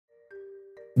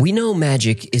We know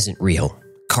magic isn't real.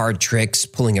 Card tricks,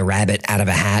 pulling a rabbit out of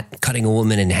a hat, cutting a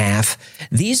woman in half.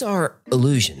 These are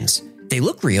illusions. They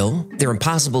look real, they're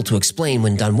impossible to explain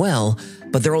when done well,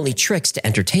 but they're only tricks to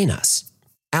entertain us.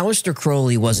 Aleister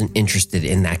Crowley wasn't interested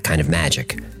in that kind of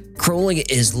magic. Crowley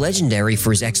is legendary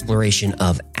for his exploration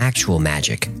of actual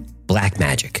magic, black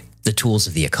magic, the tools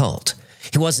of the occult.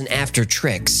 He wasn't after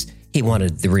tricks, he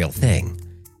wanted the real thing.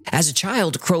 As a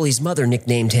child, Crowley's mother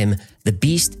nicknamed him the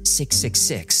Beast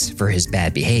 666 for his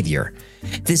bad behavior.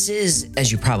 This is,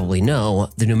 as you probably know,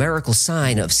 the numerical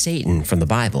sign of Satan from the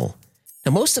Bible.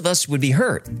 Now, most of us would be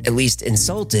hurt, at least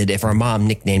insulted, if our mom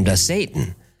nicknamed us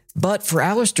Satan. But for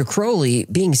Aleister Crowley,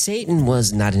 being Satan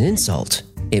was not an insult.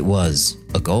 It was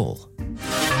a goal.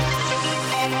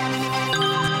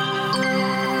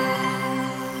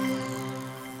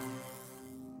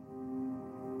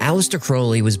 Aleister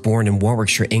Crowley was born in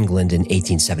Warwickshire, England in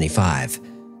 1875.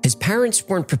 His parents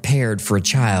weren't prepared for a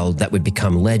child that would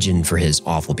become legend for his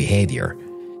awful behavior.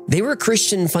 They were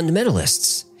Christian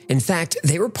fundamentalists. In fact,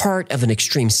 they were part of an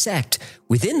extreme sect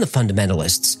within the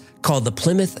fundamentalists called the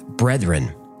Plymouth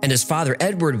Brethren. And his father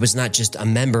Edward was not just a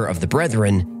member of the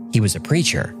Brethren, he was a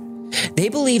preacher. They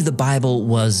believed the Bible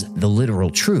was the literal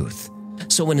truth.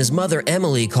 So when his mother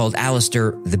Emily called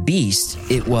Aleister the Beast,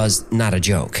 it was not a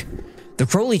joke. The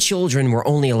Crowley children were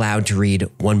only allowed to read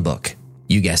one book.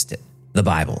 You guessed it, the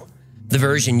Bible. The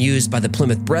version used by the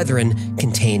Plymouth Brethren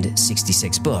contained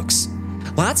 66 books.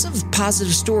 Lots of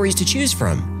positive stories to choose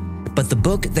from. But the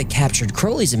book that captured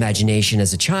Crowley's imagination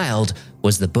as a child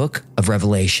was the Book of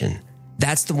Revelation.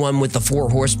 That's the one with the 4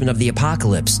 horsemen of the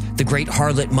apocalypse, the great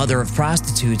harlot mother of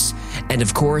prostitutes, and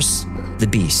of course, the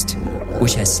beast,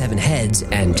 which has 7 heads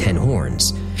and 10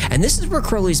 horns. And this is where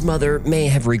Crowley's mother may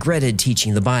have regretted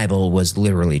teaching the Bible was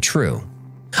literally true.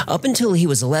 Up until he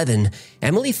was 11,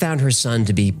 Emily found her son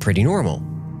to be pretty normal.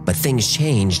 But things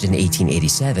changed in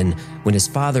 1887 when his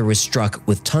father was struck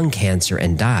with tongue cancer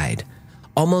and died.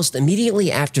 Almost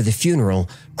immediately after the funeral,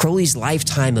 Crowley's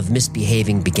lifetime of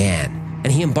misbehaving began,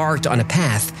 and he embarked on a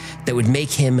path that would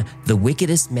make him the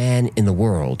wickedest man in the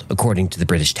world, according to the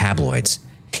British tabloids.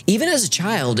 Even as a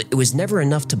child, it was never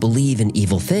enough to believe in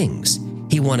evil things.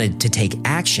 He wanted to take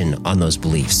action on those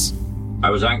beliefs. I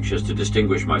was anxious to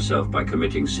distinguish myself by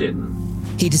committing sin.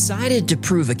 He decided to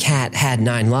prove a cat had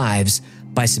 9 lives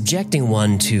by subjecting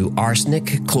one to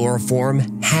arsenic,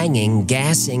 chloroform, hanging,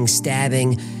 gassing,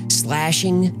 stabbing,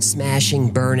 slashing, smashing,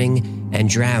 burning, and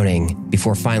drowning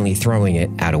before finally throwing it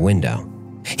out a window.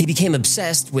 He became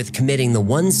obsessed with committing the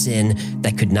one sin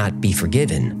that could not be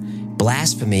forgiven,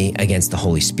 blasphemy against the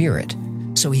Holy Spirit.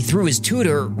 So he threw his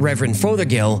tutor, Reverend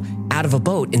Fothergill, out of a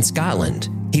boat in Scotland.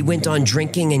 He went on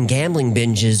drinking and gambling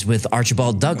binges with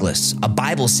Archibald Douglas, a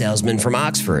Bible salesman from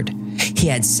Oxford. He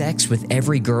had sex with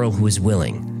every girl who was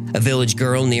willing, a village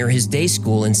girl near his day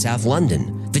school in South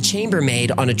London, the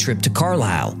chambermaid on a trip to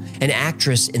Carlisle, an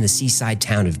actress in the seaside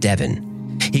town of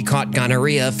Devon. He caught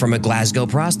gonorrhea from a Glasgow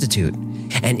prostitute,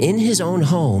 and in his own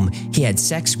home, he had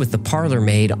sex with the parlor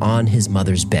maid on his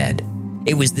mother's bed.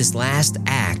 It was this last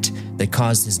act that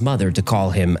caused his mother to call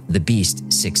him the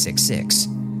Beast 666.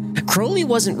 Crowley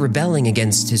wasn't rebelling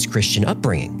against his Christian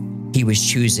upbringing. He was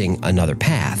choosing another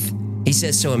path. He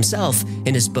says so himself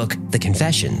in his book, The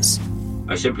Confessions.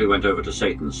 I simply went over to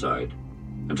Satan's side,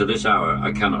 and to this hour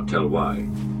I cannot tell why.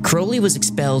 Crowley was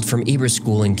expelled from Eber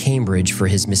School in Cambridge for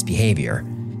his misbehavior.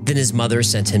 Then his mother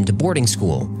sent him to boarding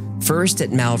school, first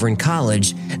at Malvern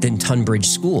College, then Tunbridge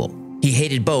School. He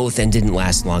hated both and didn't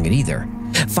last long at either.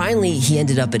 Finally, he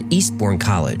ended up at Eastbourne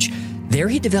College. There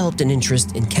he developed an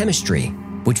interest in chemistry,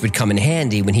 which would come in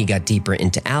handy when he got deeper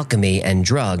into alchemy and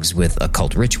drugs with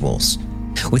occult rituals.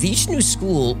 With each new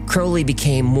school, Crowley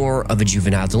became more of a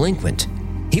juvenile delinquent.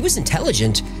 He was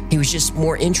intelligent, he was just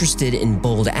more interested in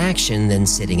bold action than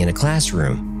sitting in a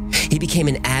classroom. He became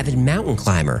an avid mountain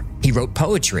climber. He wrote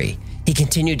poetry. He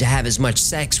continued to have as much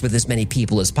sex with as many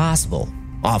people as possible,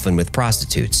 often with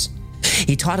prostitutes.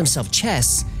 He taught himself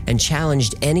chess and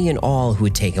challenged any and all who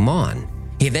would take him on.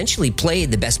 He eventually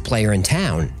played the best player in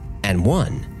town and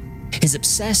won. His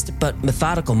obsessed but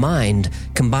methodical mind,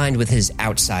 combined with his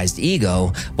outsized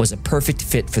ego, was a perfect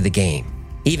fit for the game.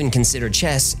 He even considered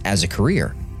chess as a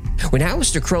career. When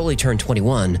Aleister Crowley turned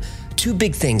 21, 2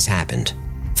 big things happened.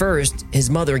 First, his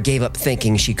mother gave up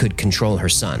thinking she could control her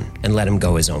son and let him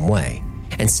go his own way.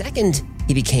 And second,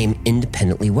 he became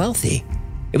independently wealthy.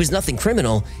 It was nothing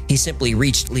criminal, he simply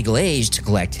reached legal age to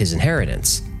collect his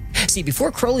inheritance. See,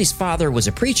 before Crowley's father was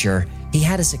a preacher, he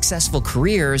had a successful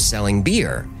career selling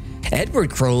beer. Edward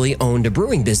Crowley owned a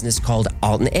brewing business called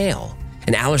Alton Ale,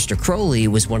 and Aleister Crowley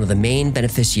was one of the main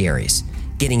beneficiaries.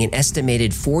 getting an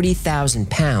estimated 40,000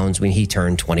 pounds when he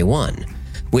turned 21,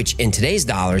 which in today's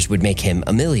dollars would make him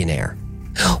a millionaire.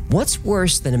 What's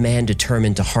worse than a man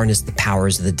determined to harness the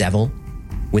powers of the devil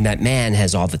when that man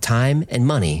has all the time and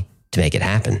money to make it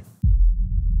happen?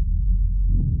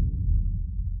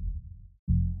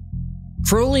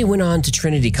 Crowley went on to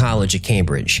Trinity College at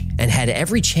Cambridge and had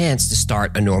every chance to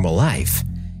start a normal life.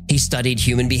 He studied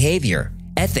human behavior,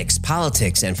 ethics,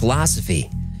 politics, and philosophy.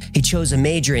 He chose a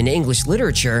major in English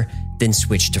literature, then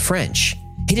switched to French.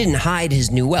 He didn't hide his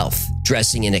new wealth,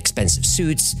 dressing in expensive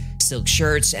suits, silk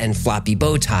shirts, and floppy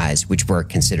bow ties, which were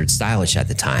considered stylish at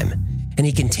the time. And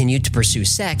he continued to pursue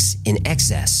sex in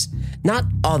excess. Not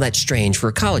all that strange for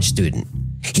a college student.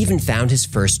 He even found his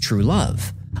first true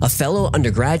love, a fellow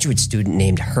undergraduate student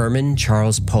named Herman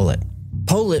Charles Pollitt.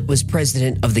 Pollitt was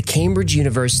president of the Cambridge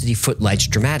University Footlights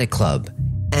Dramatic Club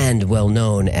and well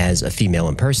known as a female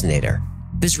impersonator.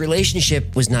 This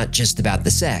relationship was not just about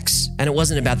the sex, and it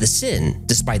wasn't about the sin,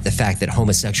 despite the fact that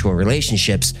homosexual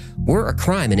relationships were a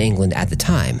crime in England at the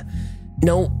time.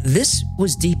 No, this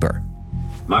was deeper.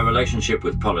 My relationship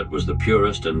with Pollitt was the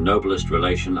purest and noblest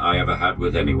relation I ever had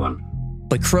with anyone.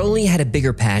 But Crowley had a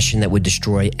bigger passion that would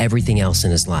destroy everything else in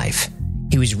his life.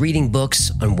 He was reading books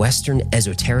on Western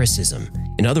esotericism,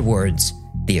 in other words,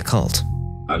 the occult.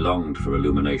 I longed for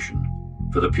illumination,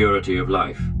 for the purity of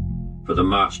life, for the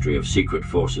mastery of secret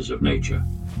forces of nature.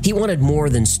 He wanted more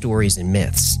than stories and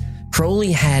myths.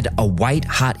 Crowley had a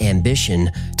white-hot ambition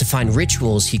to find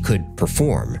rituals he could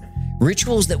perform,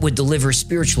 rituals that would deliver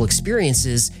spiritual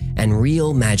experiences and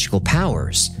real magical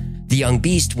powers. The young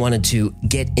beast wanted to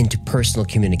get into personal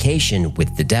communication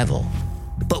with the devil.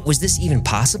 But was this even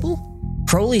possible?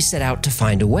 Crowley set out to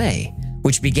find a way,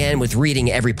 which began with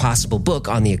reading every possible book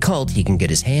on the occult he can get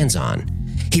his hands on.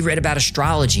 He read about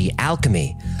astrology,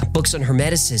 alchemy, books on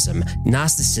Hermeticism,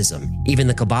 Gnosticism, even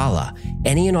the Kabbalah,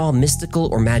 any and all mystical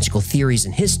or magical theories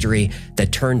in history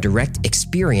that turned direct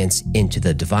experience into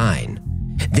the divine.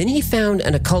 Then he found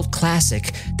an occult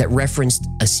classic that referenced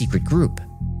a secret group.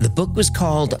 The book was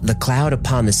called The Cloud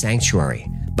Upon the Sanctuary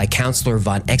by Counselor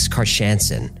von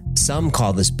Exckartschanzen. Some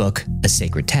call this book a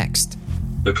sacred text.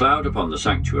 The Cloud Upon the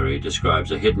Sanctuary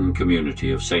describes a hidden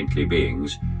community of saintly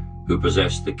beings who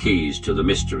possess the keys to the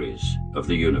mysteries of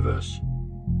the universe.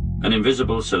 An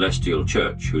invisible celestial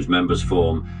church whose members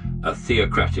form a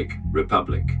theocratic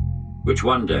republic, which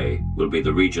one day will be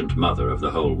the regent mother of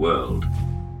the whole world.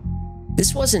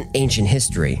 This wasn't ancient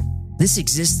history. This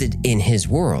existed in his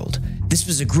world. This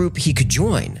was a group he could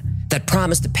join that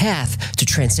promised a path to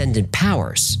transcendent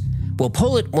powers. Well,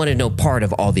 Pollitt wanted no part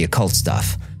of all the occult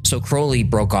stuff, so Crowley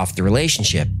broke off the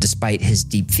relationship despite his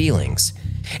deep feelings.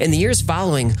 In the years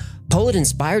following, Pollitt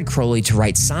inspired Crowley to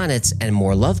write sonnets and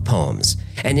more love poems,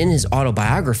 and in his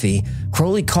autobiography,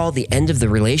 Crowley called the end of the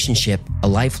relationship a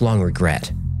lifelong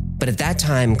regret. But at that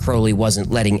time, Crowley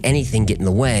wasn't letting anything get in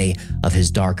the way of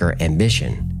his darker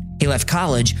ambition. He left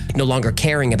college, no longer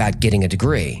caring about getting a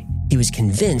degree. He was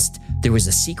convinced there was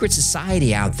a secret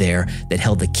society out there that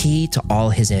held the key to all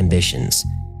his ambitions.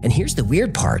 And here's the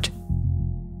weird part.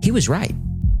 He was right.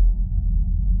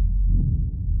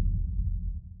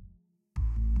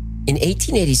 In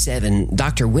 1887,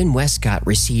 Dr. Wynne Westcott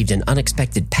received an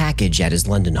unexpected package at his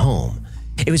London home.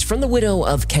 It was from the widow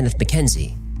of Kenneth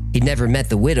Mackenzie. He'd never met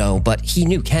the widow, but he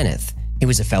knew Kenneth. He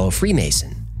was a fellow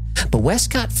Freemason. But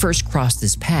Westcott first crossed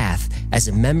his path as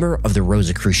a member of the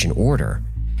Rosicrucian Order.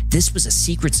 This was a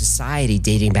secret society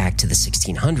dating back to the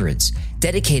 1600s,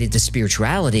 dedicated to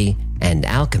spirituality and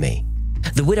alchemy.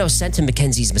 The widow sent him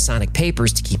Mackenzie's Masonic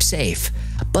papers to keep safe,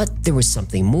 but there was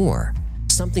something more,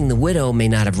 something the widow may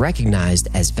not have recognized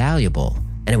as valuable,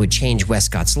 and it would change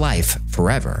Westcott's life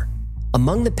forever.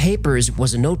 Among the papers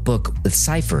was a notebook with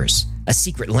ciphers, a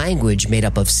secret language made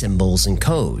up of symbols and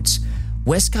codes.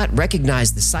 Westcott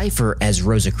recognized the cipher as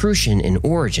Rosicrucian in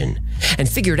origin and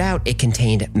figured out it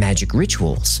contained magic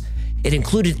rituals. It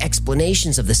included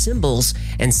explanations of the symbols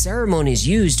and ceremonies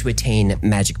used to attain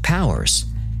magic powers.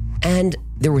 And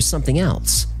there was something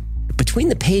else. Between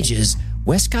the pages,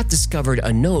 Westcott discovered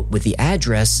a note with the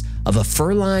address of a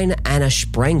Fräulein Anna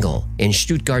Sprengel in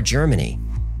Stuttgart, Germany.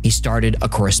 He started a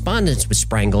correspondence with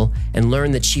Sprengel and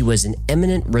learned that she was an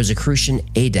eminent Rosicrucian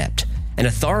adept, an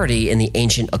authority in the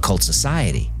ancient occult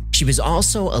society. She was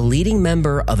also a leading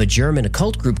member of a German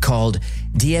occult group called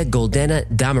Die Goldene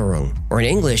Dämmerung, or in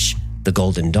English, the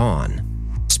Golden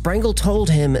Dawn. Sprengel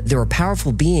told him there were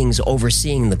powerful beings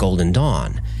overseeing the Golden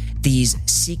Dawn. These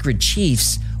secret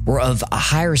chiefs were of a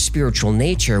higher spiritual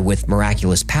nature with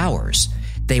miraculous powers.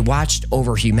 They watched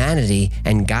over humanity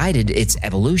and guided its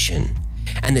evolution.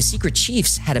 And the secret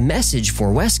chiefs had a message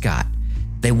for Westcott.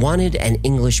 They wanted an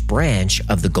English branch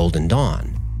of the Golden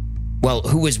Dawn. Well,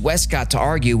 who was Westcott to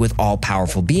argue with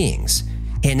all-powerful beings?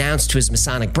 He announced to his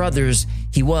Masonic brothers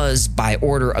he was, by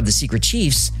order of the secret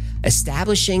chiefs,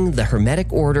 establishing the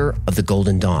Hermetic Order of the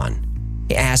Golden Dawn.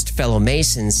 He asked fellow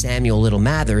Mason Samuel Little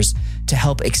Mathers to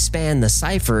help expand the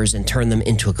ciphers and turn them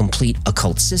into a complete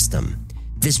occult system.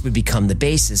 This would become the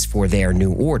basis for their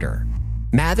new order.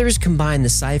 Mathers combined the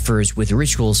ciphers with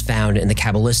rituals found in the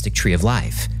Kabbalistic Tree of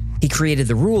Life. He created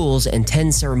the rules and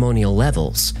 10 ceremonial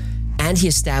levels, and he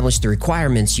established the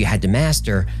requirements you had to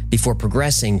master before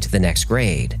progressing to the next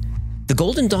grade. The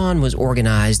Golden Dawn was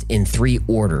organized in 3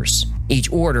 orders.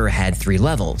 Each order had 3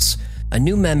 levels. A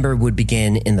new member would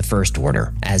begin in the first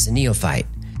order as a neophyte,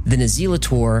 then a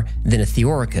zealator, then a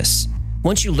theoricus.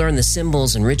 Once you learn the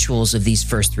symbols and rituals of these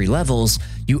first 3 levels,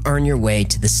 you earn your way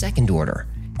to the second order.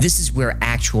 This is where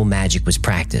actual magic was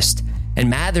practiced, and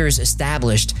Mathers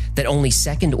established that only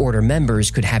second order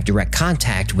members could have direct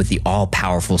contact with the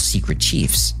all-powerful secret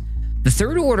chiefs. The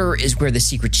third order is where the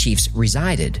secret chiefs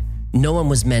resided. No one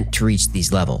was meant to reach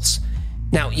these levels.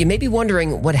 Now, you may be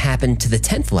wondering what happened to the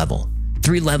 10th level.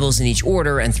 3 levels in each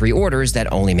order and 3 orders,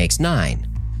 that only makes 9.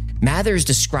 Mathers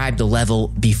described a level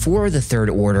before the third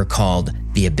order called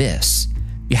the Abyss.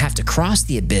 You have to cross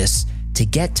the Abyss to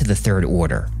get to the third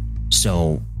order.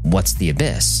 So, what's the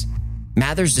Abyss?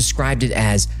 Mathers described it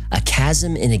as a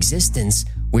chasm in existence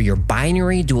where your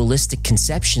binary dualistic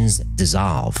conceptions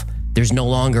dissolve. There's no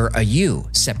longer a you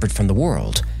separate from the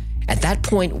world. At that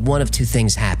point, one of 2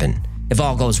 things happen. If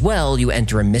all goes well, you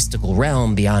enter a mystical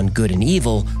realm beyond good and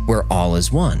evil where all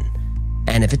is one.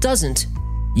 And if it doesn't,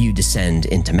 you descend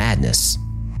into madness.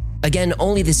 Again,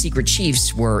 only the secret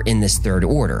chiefs were in this third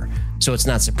order, so it's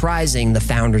not surprising the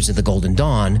founders of the Golden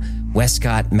Dawn,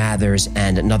 Westcott, Mathers,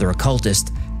 and another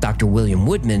occultist, Dr. William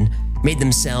Woodman, made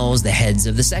themselves the heads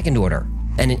of the second order.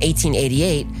 And in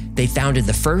 1888, they founded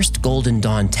the first Golden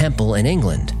Dawn temple in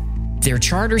England. Their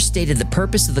charter stated the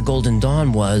purpose of the Golden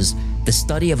Dawn was the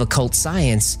study of occult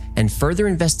science and further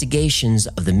investigations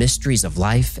of the mysteries of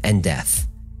life and death.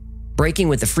 Breaking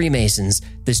with the Freemasons,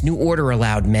 this new order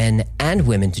allowed men and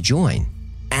women to join.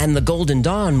 And the Golden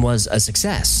Dawn was a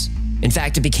success. In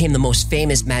fact, it became the most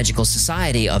famous magical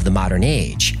society of the modern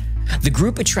age. The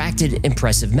group attracted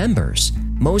impressive members.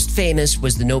 Most famous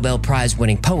was the Nobel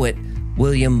Prize-winning poet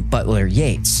William Butler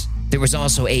Yeats. There was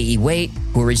also A.E. Waite,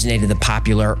 who originated the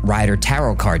popular Rider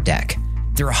Tarot card deck.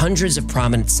 There were hundreds of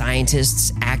prominent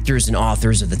scientists, actors, and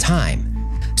authors of the time.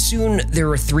 Soon, there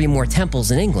were 3 more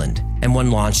temples in England, and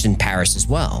one launched in Paris as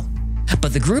well.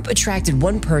 But the group attracted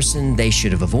one person they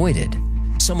should have avoided,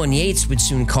 someone Yeats would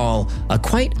soon call a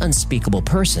quite unspeakable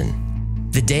person.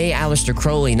 The day Aleister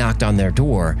Crowley knocked on their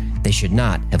door, they should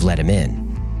not have let him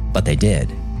in. But they did,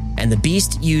 and the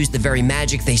beast used the very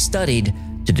magic they studied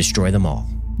to destroy them all.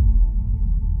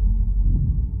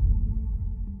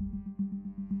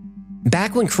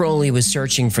 Back when Crowley was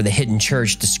searching for the hidden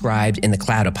church described in The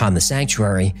Cloud Upon the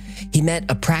Sanctuary, he met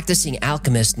a practicing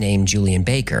alchemist named Julian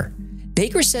Baker.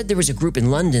 Baker said there was a group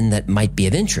in London that might be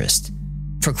of interest.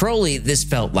 For Crowley, this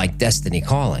felt like destiny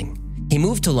calling. He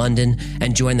moved to London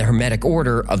and joined the Hermetic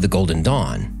Order of the Golden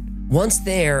Dawn. Once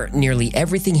there, nearly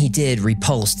everything he did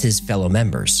repulsed his fellow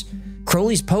members.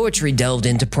 Crowley's poetry delved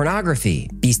into pornography,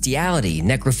 bestiality,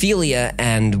 necrophilia,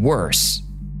 and worse.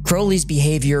 Crowley's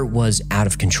behavior was out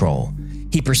of control.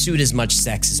 He pursued as much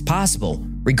sex as possible,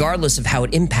 regardless of how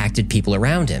it impacted people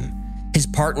around him. His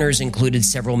partners included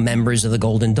several members of the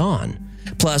Golden Dawn,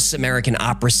 plus American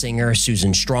opera singer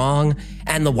Susan Strong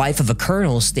and the wife of a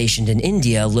colonel stationed in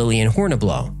India, Lillian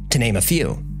Horniblow, to name a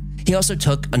few. He also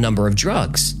took a number of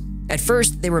drugs. At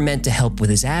first, they were meant to help with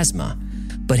his asthma,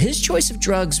 but his choice of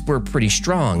drugs were pretty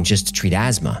strong just to treat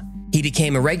asthma. He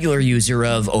became a regular user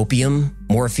of opium,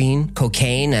 morphine,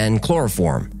 cocaine, and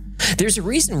chloroform. There's a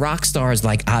reason rock stars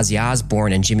like Ozzy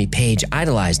Osbourne and Jimmy Page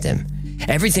idolized him.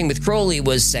 Everything with Crowley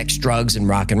was sex, drugs, and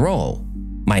rock and roll,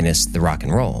 minus the rock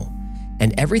and roll.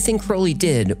 And everything Crowley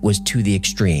did was to the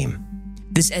extreme.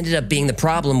 This ended up being the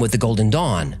problem with the Golden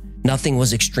Dawn. Nothing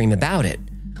was extreme about it.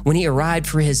 When he arrived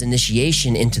for his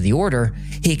initiation into the order,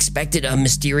 he expected a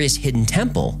mysterious hidden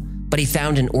temple, but he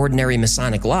found an ordinary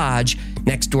Masonic lodge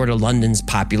next door to London's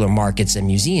popular markets and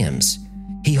museums.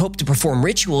 He hoped to perform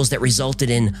rituals that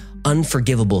resulted in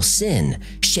unforgivable sin,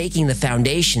 shaking the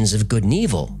foundations of good and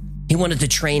evil. He wanted to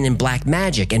train in black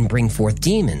magic and bring forth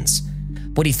demons.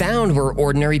 What he found were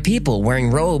ordinary people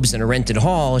wearing robes in a rented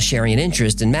hall sharing an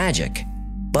interest in magic.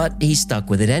 But he stuck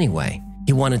with it anyway.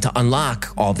 He wanted to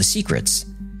unlock all the secrets.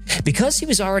 Because he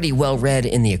was already well read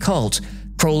in the occult,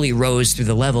 Crowley rose through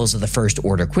the levels of the First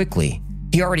Order quickly.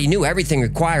 He already knew everything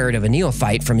required of a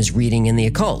neophyte from his reading in the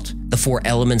occult: the 4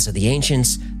 elements of the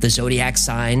ancients, the zodiac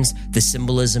signs, the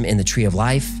symbolism in the Tree of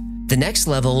Life. The next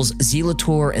levels,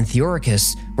 Zelator and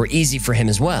Theoricus, were easy for him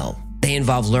as well. They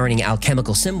involved learning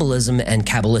alchemical symbolism and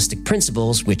Kabbalistic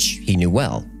principles, which he knew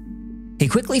well. He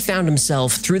quickly found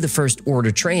himself through the First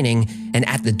Order training and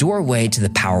at the doorway to the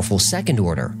powerful Second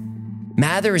Order.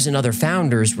 Mathers and other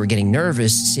founders were getting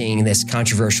nervous seeing this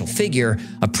controversial figure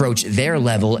approach their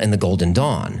level in the Golden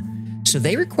Dawn, so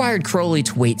they required Crowley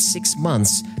to wait 6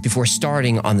 months before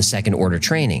starting on the Second Order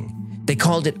training. They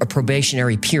called it a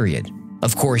probationary period.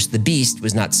 Of course, the beast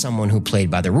was not someone who played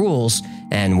by the rules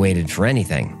and waited for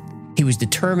anything. He was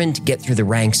determined to get through the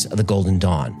ranks of the Golden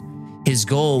Dawn. His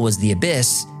goal was the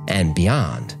abyss and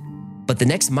beyond. But the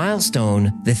next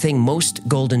milestone, the thing most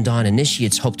Golden Dawn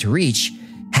initiates hope to reach,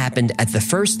 happened at the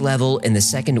first level in the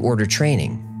Second Order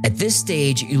training. At this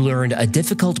stage, you learned a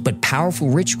difficult but powerful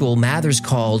ritual Mathers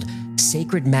called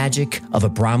Sacred Magic of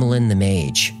Abramelin the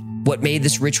Mage. What made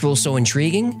this ritual so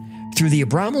intriguing? Through the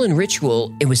Abramelin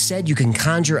ritual, it was said you can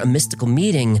conjure a mystical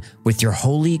meeting with your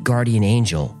holy guardian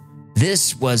angel.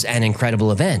 This was an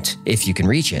incredible event, if you can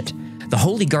reach it. The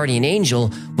holy guardian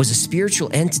angel was a spiritual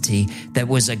entity that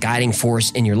was a guiding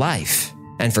force in your life.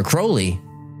 And for Crowley,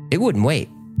 it wouldn't wait.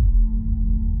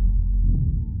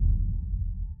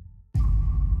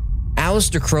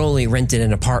 Aleister Crowley rented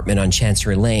an apartment on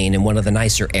Chancery Lane in one of the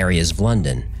nicer areas of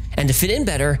London. And to fit in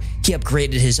better, he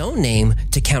upgraded his own name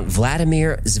to Count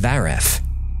Vladimir Zverev.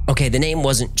 Okay, the name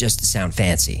wasn't just to sound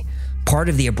fancy. Part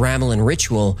of the Abramelin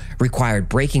ritual required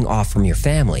breaking off from your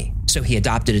family, so he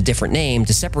adopted a different name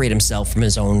to separate himself from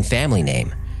his own family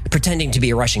name. Pretending to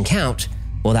be a Russian count,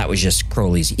 well, that was just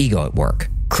Crowley's ego at work.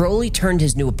 Crowley turned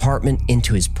his new apartment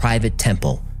into his private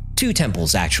temple. 2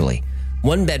 temples, actually.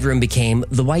 One bedroom became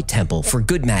the White Temple for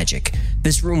good magic.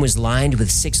 This room was lined with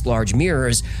 6 large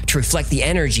mirrors to reflect the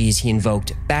energies he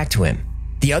invoked back to him.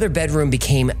 The other bedroom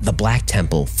became the Black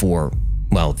Temple for,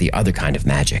 well, the other kind of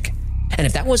magic. And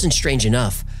if that wasn't strange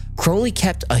enough, Crowley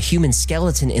kept a human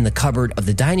skeleton in the cupboard of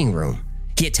the dining room.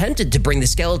 He attempted to bring the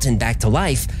skeleton back to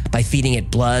life by feeding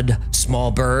it blood, small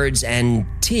birds, and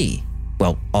tea.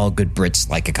 Well, all good Brits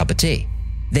like a cup of tea.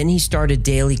 Then he started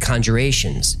daily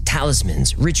conjurations,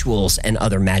 talismans, rituals, and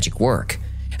other magic work.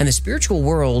 And the spiritual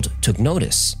world took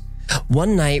notice.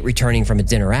 One night, returning from a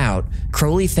dinner out,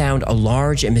 Crowley found a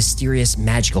large and mysterious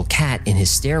magical cat in his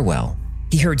stairwell.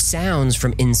 He heard sounds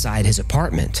from inside his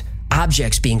apartment.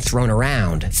 Objects being thrown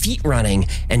around, feet running,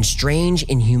 and strange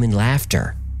inhuman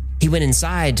laughter. He went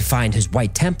inside to find his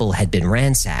White Temple had been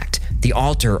ransacked, the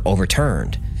altar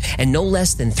overturned, and no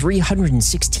less than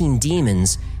 316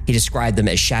 demons, he described them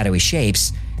as shadowy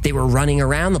shapes, they were running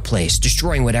around the place,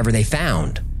 destroying whatever they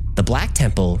found. The Black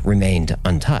Temple remained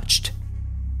untouched.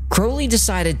 Crowley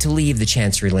decided to leave the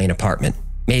Chancery Lane apartment.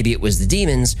 Maybe it was the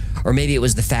demons, or maybe it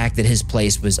was the fact that his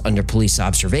place was under police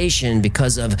observation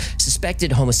because of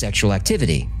suspected homosexual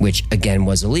activity, which again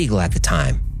was illegal at the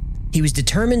time. He was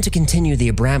determined to continue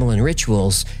the Abramelin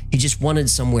rituals, he just wanted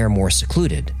somewhere more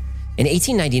secluded. In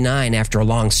 1899, after a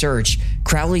long search,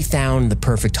 Crowley found the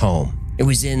perfect home. It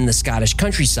was in the Scottish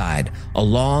countryside, a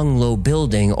long, low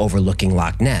building overlooking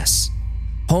Loch Ness.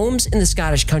 Homes in the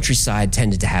Scottish countryside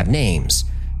tended to have names.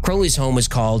 Crowley's home was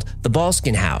called the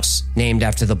Balskin House, named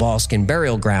after the Balskin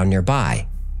burial ground nearby.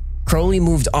 Crowley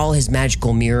moved all his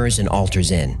magical mirrors and altars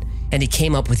in, and he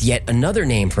came up with yet another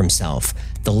name for himself,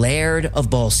 the Laird of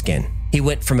Balskin. He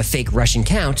went from a fake Russian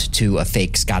count to a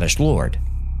fake Scottish lord.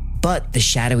 But the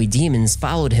shadowy demons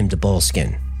followed him to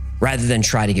Balskin. Rather than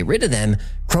try to get rid of them,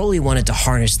 Crowley wanted to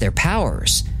harness their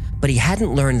powers, but he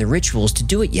hadn't learned the rituals to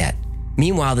do it yet.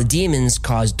 Meanwhile, the demons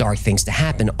caused dark things to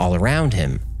happen all around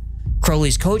him.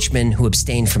 Crowley's coachman, who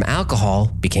abstained from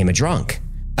alcohol, became a drunk.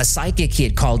 A psychic he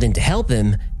had called in to help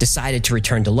him decided to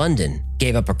return to London,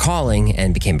 gave up her calling,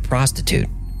 and became a prostitute.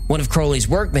 One of Crowley's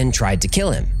workmen tried to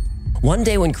kill him. One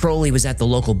day when Crowley was at the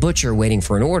local butcher waiting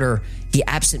for an order, he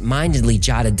absent-mindedly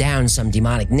jotted down some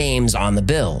demonic names on the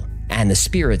bill, and the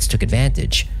spirits took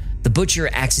advantage. The butcher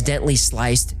accidentally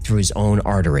sliced through his own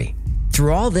artery.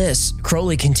 Through all this,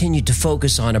 Crowley continued to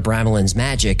focus on Abramelin's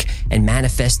magic and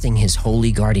manifesting his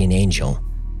holy guardian angel.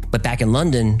 But back in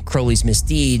London, Crowley's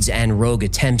misdeeds and rogue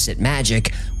attempts at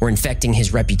magic were infecting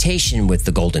his reputation with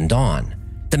the Golden Dawn.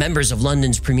 The members of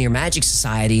London's premier magic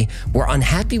society were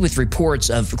unhappy with reports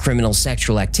of criminal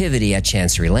sexual activity at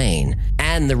Chancery Lane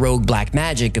and the rogue black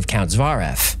magic of Count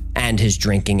Zverev and his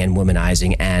drinking and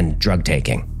womanizing and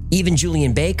drug-taking. Even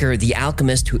Julian Baker, the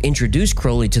alchemist who introduced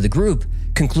Crowley to the group,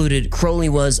 concluded Crowley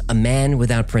was a man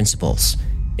without principles.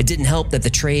 It didn't help that the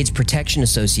Trades Protection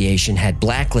Association had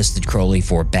blacklisted Crowley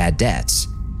for bad debts.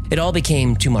 It all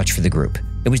became too much for the group.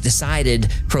 It was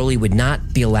decided Crowley would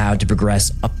not be allowed to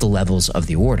progress up the levels of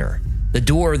the order. The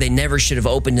door they never should have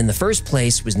opened in the first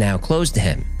place was now closed to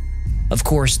him. Of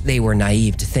course, they were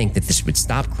naive to think that this would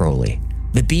stop Crowley.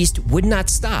 The beast would not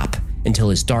stop until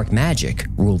his dark magic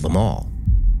ruled them all.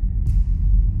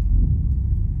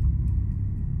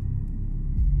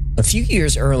 A few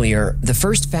years earlier, the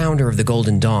first founder of the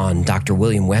Golden Dawn, Dr.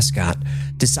 William Westcott,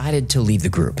 decided to leave the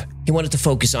group. He wanted to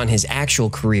focus on his actual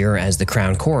career as the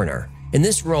Crown Coroner. In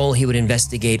this role, he would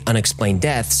investigate unexplained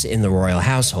deaths in the royal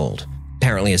household.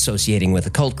 Apparently, associating with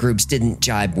occult groups didn't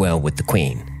jibe well with the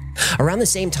Queen. Around the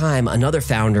same time, another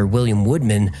founder, William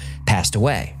Woodman, passed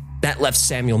away. That left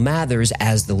Samuel Mathers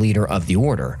as the leader of the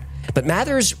order. But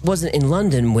Mathers wasn't in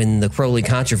London when the Crowley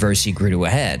controversy grew to a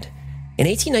head. In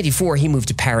 1894, he moved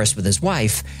to Paris with his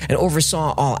wife and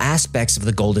oversaw all aspects of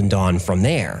the Golden Dawn from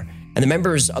there. And the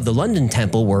members of the London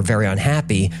temple were very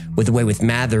unhappy with the way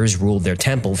Mathers ruled their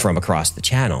temple from across the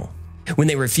channel. When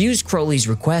they refused Crowley's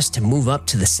request to move up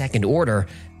to the Second Order,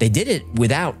 they did it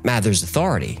without Mathers'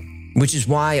 authority, which is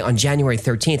why on January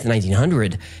 13th,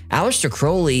 1900, Aleister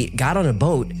Crowley got on a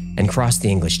boat and crossed the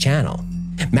English Channel.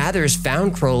 Mathers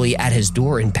found Crowley at his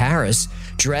door in Paris,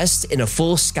 dressed in a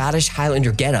full Scottish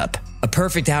Highlander getup, a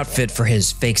perfect outfit for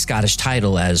his fake Scottish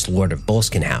title as Lord of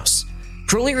Boleskine House.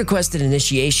 Crowley requested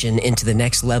initiation into the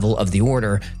next level of the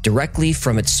order directly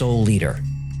from its sole leader.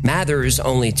 Mathers,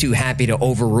 only too happy to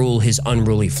overrule his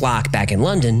unruly flock back in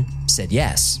London, said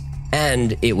yes.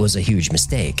 And it was a huge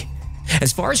mistake.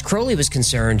 As far as Crowley was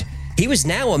concerned, he was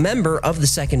now a member of the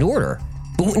Second Order.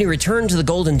 But when he returned to the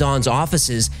Golden Dawn's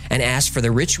offices and asked for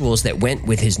the rituals that went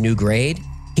with his new grade,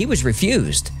 he was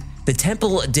refused. The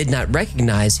temple did not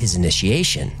recognize his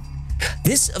initiation.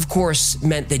 This, of course,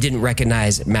 meant they didn't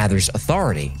recognize Mathers'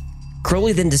 authority.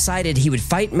 Crowley then decided he would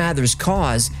fight Mathers'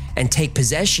 cause and take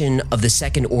possession of the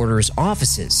Second Order's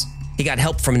offices. He got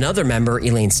help from another member,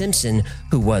 Elaine Simpson,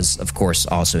 who was, of course,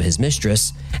 also his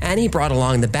mistress, and he brought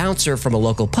along the bouncer from a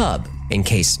local pub, in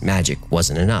case magic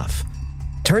wasn't enough.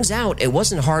 Turns out it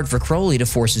wasn't hard for Crowley to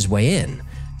force his way in.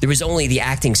 There was only the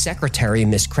acting secretary,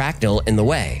 Miss Cracknell, in the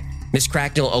way. Miss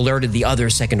Cracknell alerted the other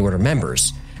Second Order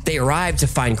members. They arrived to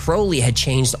find Crowley had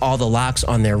changed all the locks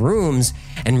on their rooms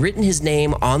and written his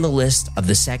name on the list of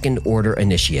the Second Order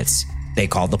initiates. They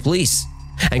called the police,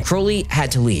 and Crowley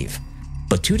had to leave.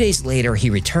 But 2 days later, he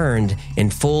returned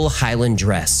in full Highland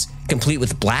dress, complete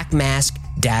with black mask,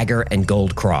 dagger, and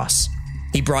gold cross.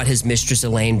 He brought his mistress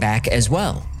Elaine back as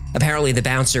well. Apparently, the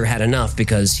bouncer had enough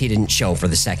because he didn't show for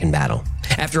the second battle.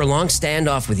 After a long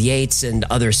standoff with Yates and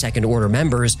other Second Order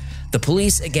members, the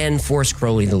police again forced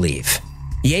Crowley to leave.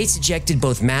 Yates ejected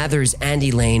both Mathers and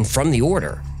Elaine from the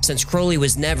order. Since Crowley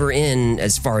was never in,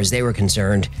 as far as they were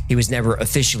concerned, he was never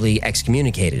officially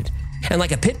excommunicated. And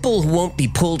like a pit bull who won't be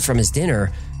pulled from his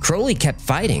dinner, Crowley kept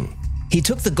fighting. He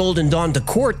took the Golden Dawn to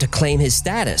court to claim his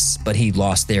status, but he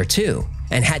lost there too,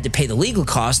 and had to pay the legal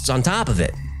costs on top of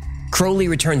it. Crowley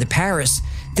returned to Paris,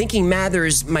 thinking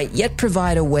Mathers might yet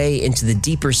provide a way into the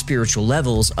deeper spiritual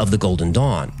levels of the Golden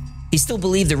Dawn. He still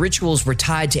believed the rituals were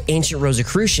tied to ancient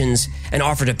Rosicrucians and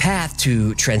offered a path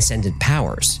to transcendent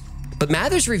powers. But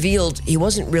Mathers revealed he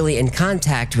wasn't really in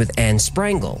contact with Anne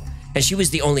Sprangle, and she was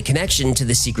the only connection to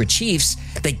the secret chiefs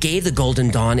that gave the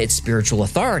Golden Dawn its spiritual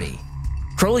authority.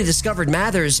 Crowley discovered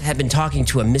Mathers had been talking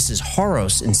to a Mrs.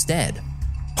 Horos instead.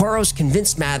 Horos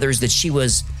convinced Mathers that she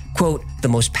was, quote, the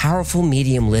most powerful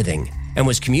medium living, and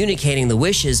was communicating the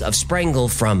wishes of Sprangle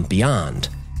from beyond.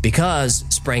 Because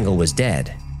Sprangle was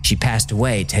dead. She passed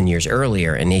away 10 years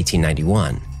earlier in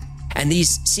 1891. And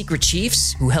these secret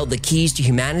chiefs who held the keys to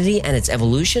humanity and its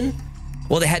evolution?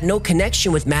 Well, they had no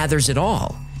connection with Mathers at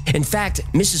all. In fact,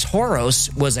 Mrs.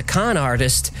 Horos was a con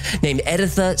artist named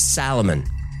Editha Salomon.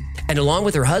 And along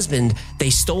with her husband,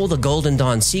 they stole the Golden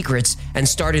Dawn secrets and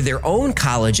started their own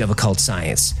college of occult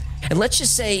science. And let's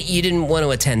just say you didn't want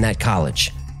to attend that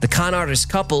college. The con artist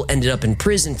couple ended up in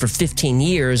prison for 15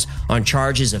 years on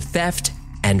charges of theft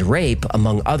and rape,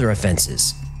 among other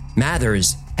offenses.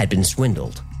 Mathers had been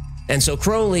swindled. And so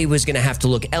Crowley was going to have to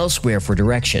look elsewhere for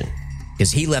direction,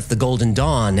 because he left the Golden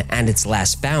Dawn and its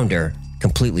last founder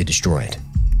completely destroyed.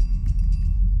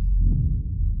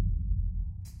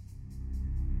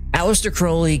 Aleister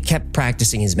Crowley kept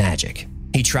practicing his magic.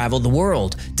 He traveled the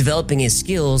world, developing his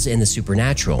skills in the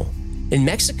supernatural. In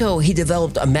Mexico, he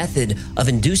developed a method of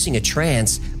inducing a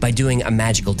trance by doing a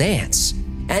magical dance.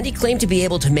 And he claimed to be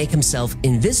able to make himself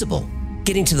invisible,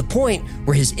 getting to the point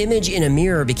where his image in a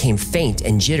mirror became faint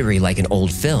and jittery like an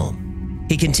old film.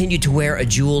 He continued to wear a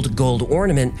jeweled gold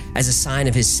ornament as a sign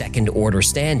of his Second Order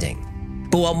standing.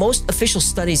 But while most official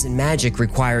studies in magic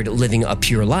required living a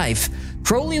pure life,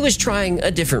 Crowley was trying a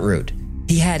different route.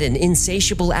 He had an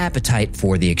insatiable appetite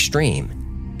for the extreme.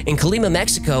 In Colima,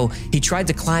 Mexico, he tried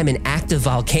to climb an active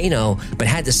volcano but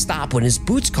had to stop when his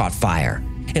boots caught fire.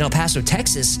 In El Paso,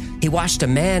 Texas, he watched a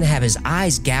man have his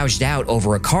eyes gouged out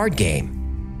over a card game.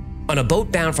 On a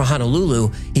boat bound for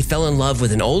Honolulu, he fell in love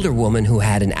with an older woman who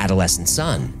had an adolescent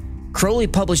son. Crowley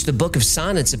published a book of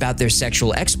sonnets about their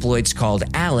sexual exploits called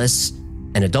Alice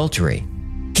and Adultery.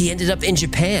 He ended up in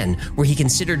Japan, where he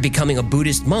considered becoming a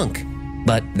Buddhist monk,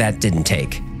 but that didn't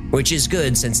take, which is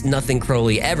good since nothing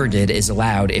Crowley ever did is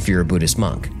allowed if you're a Buddhist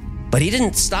monk. But he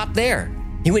didn't stop there.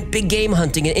 He went big game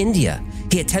hunting in India.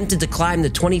 He attempted to climb the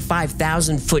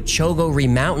 25,000-foot Chogori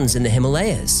Mountains in the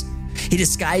Himalayas. He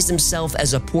disguised himself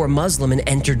as a poor Muslim and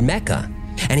entered Mecca,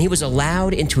 and he was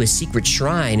allowed into a secret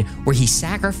shrine where he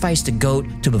sacrificed a goat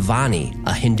to Bhavani,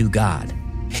 a Hindu god.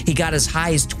 He got as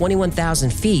high as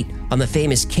 21,000 feet on the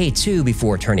famous K2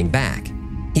 before turning back.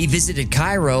 He visited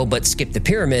Cairo but skipped the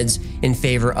pyramids in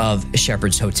favor of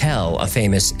Shepherd's Hotel, a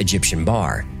famous Egyptian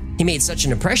bar. He made such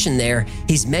an impression there,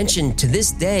 he's mentioned to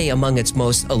this day among its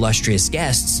most illustrious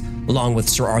guests, along with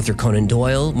Sir Arthur Conan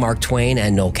Doyle, Mark Twain,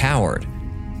 and Noel Coward.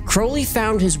 Crowley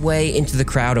found his way into the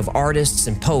crowd of artists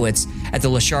and poets at the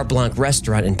Le Charte Blanc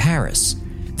restaurant in Paris.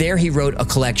 There he wrote a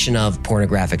collection of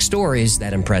pornographic stories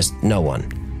that impressed no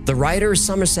one. The writer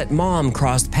Somerset Maugham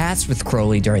crossed paths with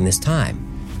Crowley during this time.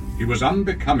 He was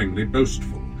unbecomingly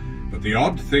boastful, but the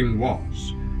odd thing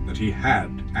was that he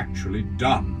had actually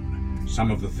done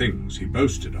some of the things he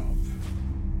boasted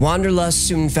of. Wanderlust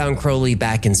soon found Crowley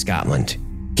back in Scotland.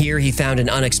 Here he found an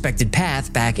unexpected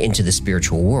path back into the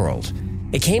spiritual world.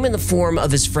 It came in the form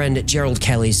of his friend Gerald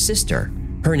Kelly's sister.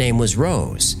 Her name was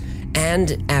Rose.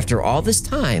 And after all this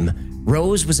time,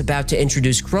 Rose was about to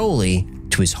introduce Crowley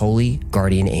to his holy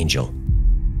guardian angel.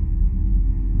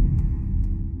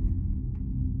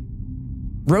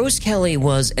 Rose Kelly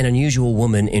was an unusual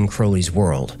woman in Crowley's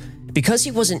world. Because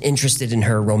he wasn't interested in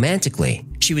her romantically,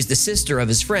 she was the sister of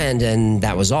his friend, and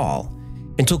that was all.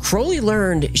 Until Crowley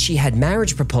learned she had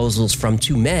marriage proposals from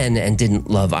two men and didn't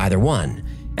love either one.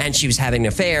 And she was having an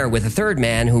affair with a third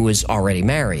man who was already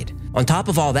married. On top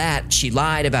of all that, she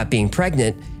lied about being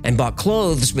pregnant and bought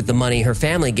clothes with the money her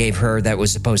family gave her that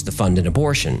was supposed to fund an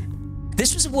abortion.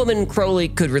 This was a woman Crowley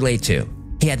could relate to.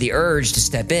 He had the urge to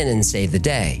step in and save the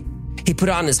day. He put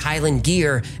on his Highland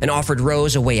gear and offered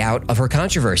Rose a way out of her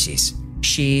controversies.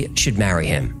 She should marry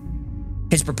him.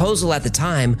 His proposal at the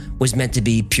time was meant to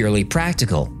be purely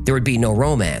practical. There would be no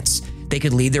romance. They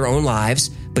could lead their own lives,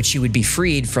 but she would be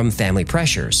freed from family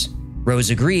pressures. Rose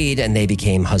agreed, and they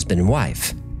became husband and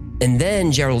wife. And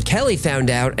then Gerald Kelly found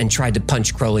out and tried to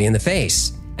punch Crowley in the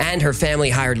face. And her family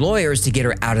hired lawyers to get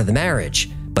her out of the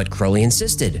marriage. But Crowley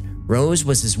insisted. Rose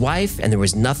was his wife, and there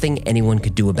was nothing anyone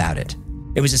could do about it.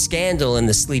 It was a scandal in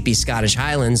the sleepy Scottish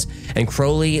Highlands, and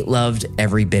Crowley loved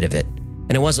every bit of it.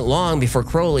 And it wasn't long before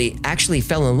Crowley actually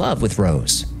fell in love with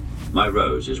Rose. My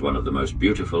Rose is one of the most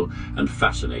beautiful and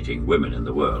fascinating women in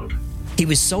the world. He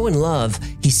was so in love,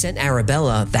 he sent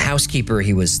Arabella, the housekeeper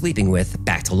he was sleeping with,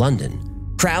 back to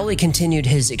London. Crowley continued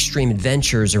his extreme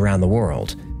adventures around the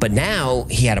world, but now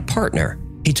he had a partner.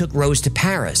 He took Rose to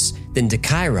Paris, then to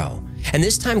Cairo, and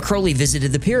this time Crowley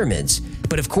visited the pyramids.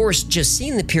 But of course, just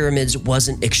seeing the pyramids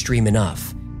wasn't extreme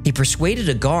enough. He persuaded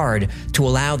a guard to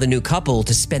allow the new couple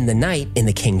to spend the night in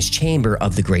the king's chamber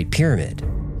of the Great Pyramid.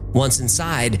 Once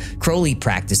inside, Crowley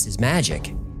practiced his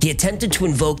magic. He attempted to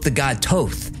invoke the god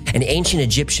Thoth, an ancient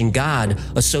Egyptian god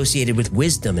associated with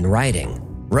wisdom and writing.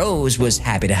 Rose was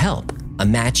happy to help. A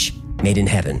match made in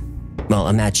heaven. Well,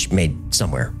 a match made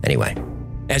somewhere, anyway.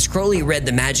 As Crowley read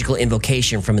the magical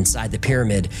invocation from inside the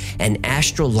pyramid, an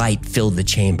astral light filled the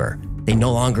chamber. They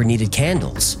no longer needed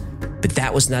candles. But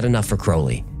that was not enough for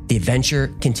Crowley. The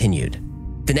adventure continued.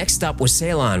 The next stop was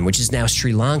Ceylon, which is now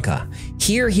Sri Lanka.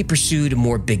 Here he pursued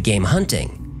more big game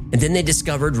hunting. And then they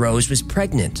discovered Rose was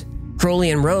pregnant.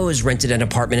 Crowley and Rose rented an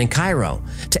apartment in Cairo.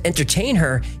 To entertain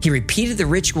her, he repeated the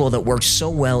ritual that worked so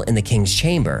well in the king's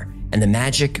chamber, and the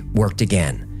magic worked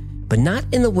again. But not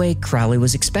in the way Crowley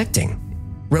was expecting.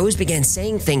 Rose began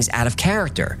saying things out of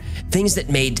character, things that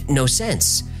made no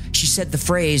sense. She said the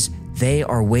phrase, "They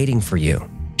are waiting for you."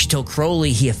 She told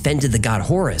Crowley he offended the god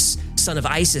Horus, son of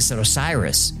Isis and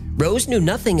Osiris. Rose knew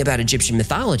nothing about Egyptian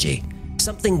mythology.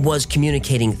 Something was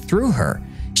communicating through her.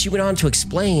 She went on to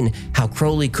explain how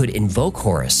Crowley could invoke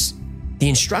Horus. The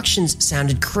instructions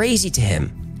sounded crazy to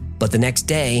him. But the next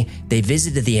day, they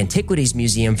visited the Antiquities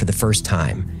Museum for the first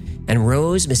time, and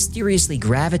Rose mysteriously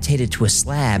gravitated to a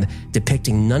slab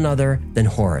depicting none other than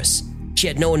Horus. She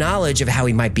had no knowledge of how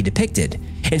he might be depicted.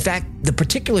 In fact, the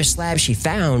particular slab she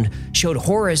found showed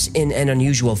Horus in an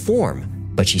unusual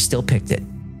form, but she still picked it.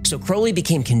 So Crowley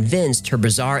became convinced her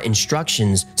bizarre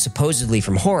instructions, supposedly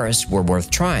from Horus, were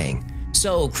worth trying.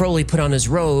 So Crowley put on his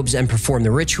robes and performed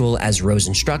the ritual as Rose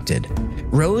instructed.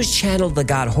 Rose channeled the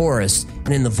god Horus,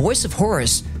 and in the voice of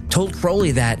Horus, told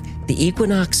Crowley that the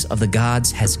equinox of the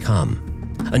gods has come.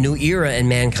 A new era in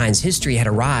mankind's history had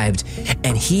arrived,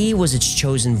 and he was its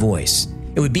chosen voice.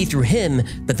 It would be through him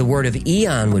that the word of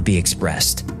Eon would be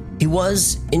expressed. He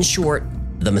was, in short,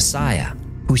 the Messiah,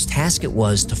 whose task it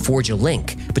was to forge a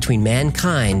link between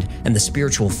mankind and the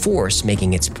spiritual force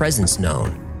making its presence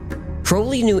known.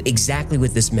 Crowley knew exactly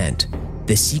what this meant.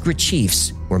 The secret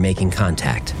chiefs were making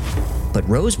contact. But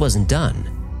Rose wasn't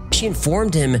done. She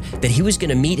informed him that he was going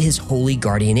to meet his holy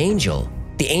guardian angel.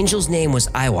 The angel's name was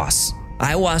Aiwass.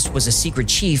 Aiwass was a secret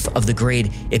chief of the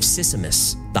grade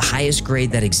Ipsissimus, the highest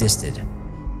grade that existed.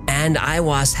 And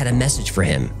Aiwass had a message for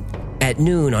him. At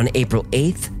noon on April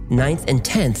 8th, 9th, and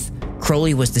 10th,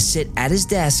 Crowley was to sit at his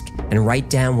desk and write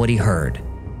down what he heard.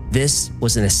 This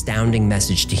was an astounding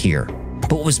message to hear.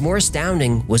 But what was more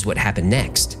astounding was what happened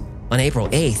next. On April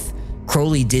 8th,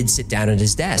 Crowley did sit down at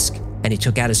his desk, and he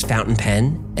took out his fountain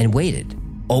pen and waited.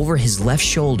 Over his left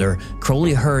shoulder,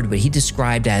 Crowley heard what he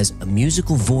described as a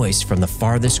musical voice from the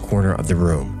farthest corner of the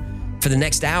room. For the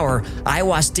next hour,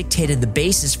 Aiwass dictated the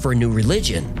basis for a new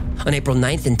religion. On April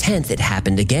 9th and 10th, it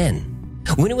happened again.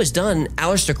 When it was done,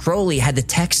 Aleister Crowley had the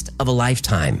text of a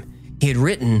lifetime. He had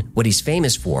written what he's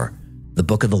famous for, the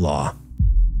Book of the Law.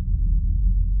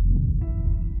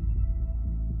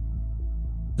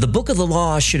 The Book of the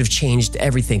Law should have changed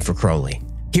everything for Crowley.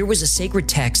 Here was a sacred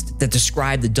text that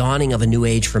described the dawning of a new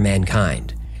age for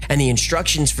mankind, and the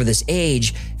instructions for this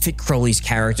age fit Crowley's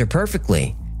character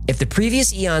perfectly. If the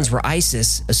previous eons were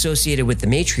Isis, associated with the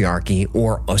matriarchy,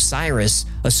 or Osiris,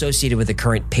 associated with the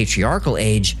current patriarchal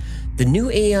age, the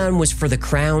new aeon was for the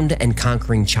crowned and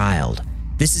conquering child.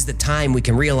 This is the time we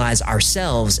can realize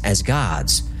ourselves as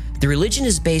gods. The religion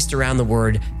is based around the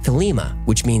word thelema,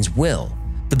 which means will.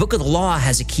 The Book of the Law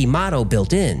has a key motto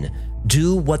built in: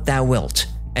 do what thou wilt,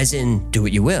 as in do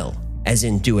what you will, as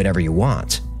in do whatever you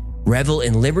want. Revel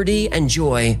in liberty and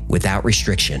joy without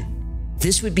restriction.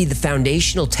 This would be the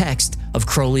foundational text of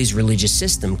Crowley's religious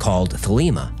system called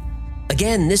thelema.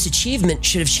 Again, this achievement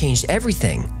should have changed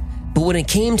everything. But when it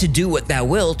came to do what thou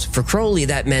wilt, for Crowley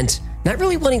that meant not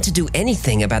really wanting to do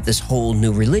anything about this whole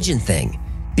new religion thing.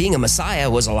 Being a messiah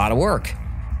was a lot of work.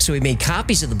 So he made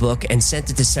copies of the book and sent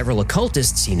it to several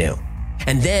occultists he knew.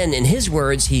 And then, in his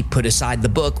words, he put aside the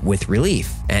book with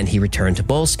relief, and he returned to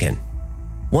Boleskine.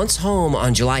 Once home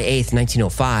on July 8,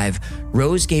 1905,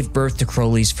 Rose gave birth to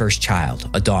Crowley's first child,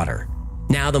 a daughter.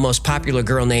 Now, the most popular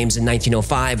girl names in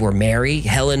 1905 were Mary,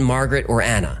 Helen, Margaret, or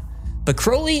Anna. But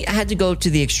Crowley had to go to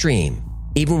the extreme,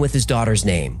 even with his daughter's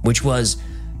name, which was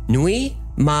Nui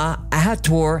Ma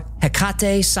Ahator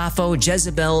Hecate Sappho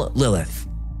Jezebel Lilith.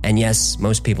 And yes,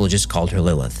 most people just called her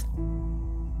Lilith.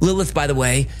 Lilith, by the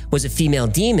way, was a female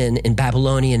demon in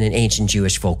Babylonian and ancient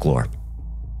Jewish folklore.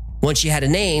 Once she had a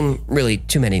name, really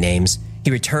too many names,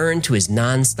 he returned to his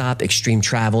non-stop extreme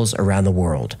travels around the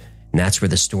world. And that's where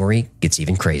the story gets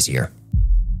even crazier.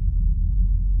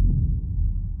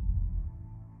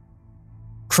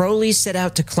 Crowley set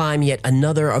out to climb yet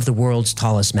another of the world's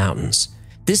tallest mountains.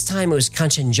 This time it was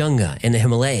Kanchenjunga in the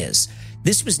Himalayas.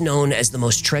 This was known as the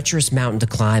most treacherous mountain to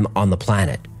climb on the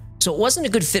planet. So it wasn't a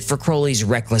good fit for Crowley's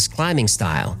reckless climbing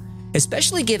style,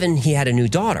 especially given he had a new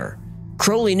daughter.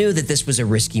 Crowley knew that this was a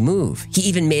risky move. He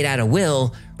even made out a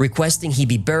will requesting he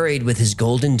be buried with his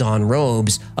golden dawn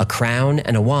robes, a crown,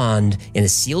 and a wand in a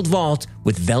sealed vault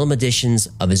with vellum editions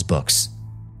of his books.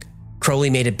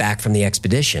 Crowley made it back from the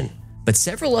expedition, but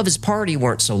several of his party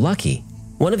weren't so lucky.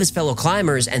 One of his fellow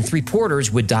climbers and 3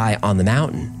 porters would die on the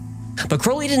mountain. But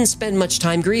Crowley didn't spend much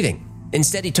time grieving.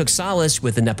 Instead, he took solace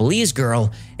with a Nepalese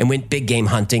girl and went big game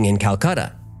hunting in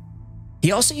Calcutta.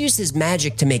 He also used his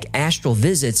magic to make astral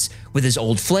visits with his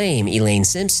old flame, Elaine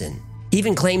Simpson. He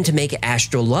even claimed to make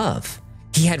astral love.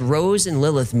 He had Rose and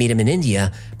Lilith meet him in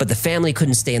India, but the family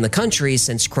couldn't stay in the country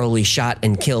since Crowley shot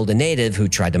and killed a native who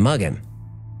tried to mug him.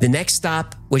 The next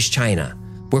stop was China,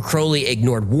 where Crowley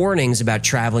ignored warnings about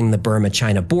traveling the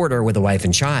Burma-China border with a wife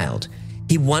and child.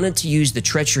 He wanted to use the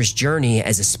treacherous journey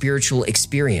as a spiritual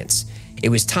experience. It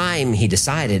was time, he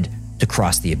decided, to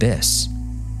cross the abyss.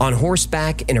 On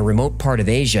horseback in a remote part of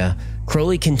Asia,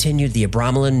 Crowley continued the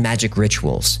Abramelin magic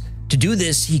rituals. To do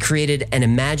this, he created an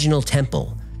imaginal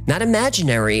temple. Not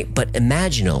imaginary, but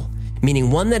imaginal,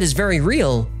 meaning one that is very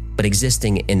real, but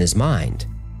existing in his mind.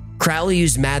 Crowley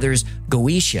used Mather's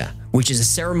Goetia, which is a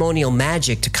ceremonial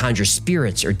magic to conjure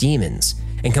spirits or demons,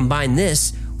 and combined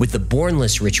this with the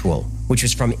Bornless ritual, which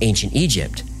was from ancient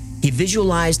Egypt. He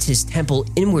visualized his temple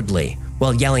inwardly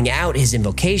while yelling out his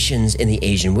invocations in the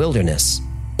Asian wilderness.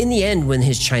 In the end, when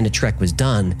his China trek was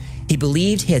done, he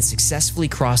believed he had successfully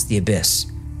crossed the abyss.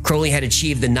 Crowley had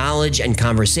achieved the knowledge and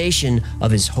conversation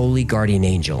of his holy guardian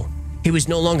angel. He was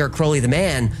no longer Crowley the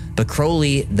man, but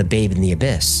Crowley the babe in the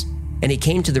abyss. And he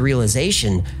came to the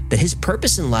realization that his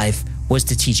purpose in life was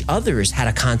to teach others how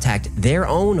to contact their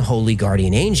own holy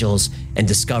guardian angels and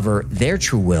discover their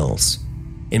true wills.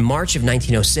 In March of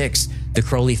 1906, the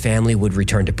Crowley family would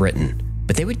return to Britain,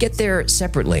 but they would get there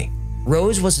separately.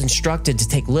 Rose was instructed to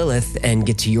take Lilith and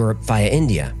get to Europe via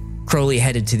India. Crowley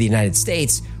headed to the United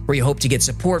States, where he hoped to get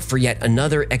support for yet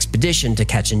another expedition to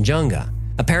Kachinjunga.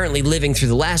 Apparently, living through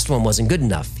the last one wasn't good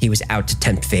enough. He was out to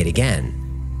tempt fate again.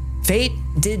 Fate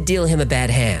did deal him a bad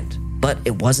hand, but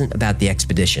it wasn't about the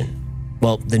expedition.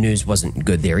 Well, the news wasn't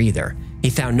good there either. He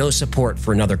found no support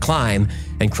for another climb,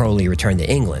 and Crowley returned to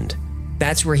England.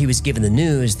 That's where he was given the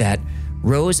news that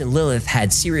Rose and Lilith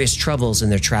had serious troubles in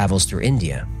their travels through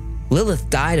India. Lilith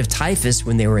died of typhus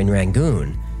when they were in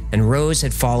Rangoon, and Rose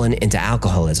had fallen into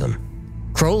alcoholism.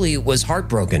 Crowley was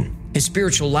heartbroken. His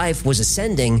spiritual life was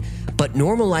ascending, but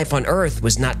normal life on Earth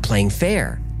was not playing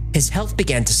fair. His health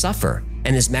began to suffer,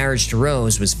 and his marriage to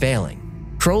Rose was failing.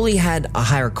 Crowley had a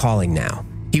higher calling now.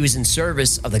 He was in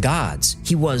service of the gods.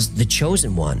 He was the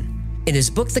chosen one. In his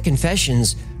book, The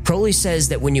Confessions, Crowley says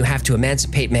that when you have to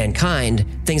emancipate mankind,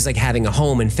 things like having a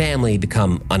home and family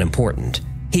become unimportant.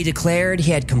 He declared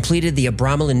he had completed the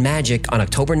Abramelin magic on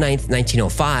October 9,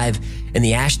 1905, in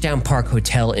the Ashdown Park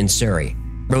Hotel in Surrey.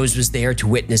 Rose was there to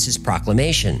witness his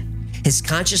proclamation. His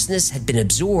consciousness had been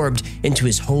absorbed into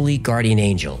his holy guardian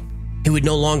angel. He would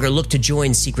no longer look to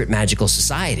join secret magical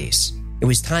societies. It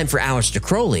was time for Aleister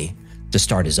Crowley to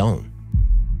start his own.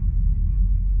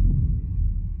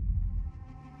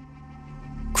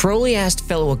 Crowley asked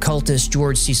fellow occultist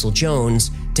George Cecil Jones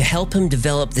to help him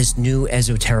develop this new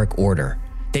esoteric order.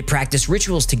 They practiced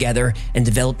rituals together and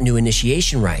developed new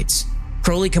initiation rites.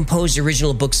 Crowley composed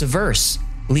original books of verse: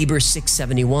 Liber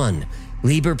 671,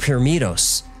 Liber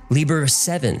Pyramidos, Liber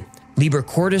 7, Liber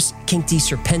Cordus Cincti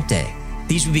Serpente.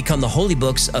 These would become the holy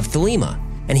books of Thelema,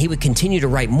 and he would continue to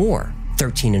write more,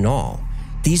 13 in all.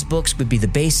 These books would be the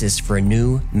basis for a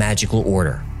new magical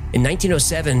order. In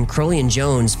 1907, Crowley and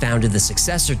Jones founded the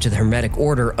successor to the Hermetic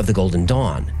Order of the Golden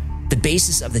Dawn. The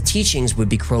basis of the teachings would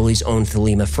be Crowley's own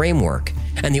Thelema framework,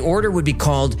 and the order would be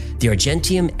called the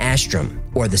Argentium Astrum,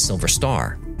 or the Silver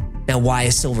Star. Now, why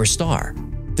a silver star?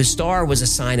 The star was a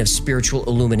sign of spiritual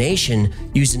illumination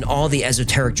used in all the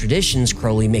esoteric traditions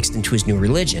Crowley mixed into his new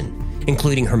religion,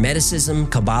 including Hermeticism,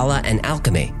 Kabbalah, and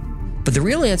alchemy. But the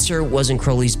real answer was in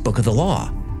Crowley's Book of the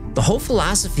Law. The whole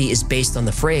philosophy is based on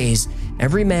the phrase,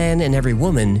 "Every man and every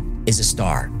woman is a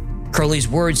star." Crowley's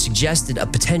words suggested a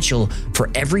potential for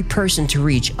every person to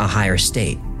reach a higher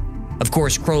state. Of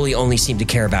course, Crowley only seemed to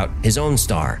care about his own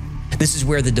star. This is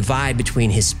where the divide between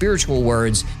his spiritual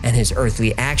words and his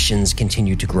earthly actions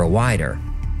continued to grow wider.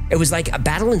 It was like a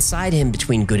battle inside him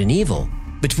between good and evil,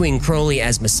 between Crowley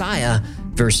as Messiah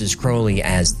versus Crowley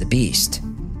as the Beast.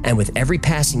 And with every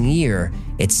passing year,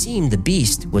 it seemed the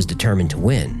Beast was determined to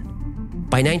win.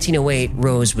 By 1908,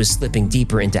 Rose was slipping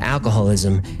deeper into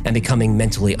alcoholism and becoming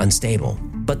mentally unstable.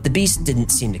 But the Beast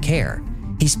didn't seem to care.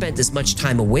 He spent as much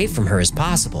time away from her as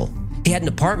possible. He had an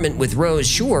apartment with Rose,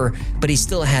 sure, but he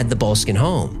still had the Boleskine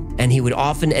home, and he would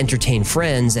often entertain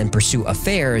friends and pursue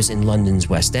affairs in London's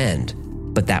West End.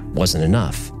 But that wasn't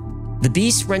enough. The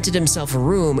Beast rented himself a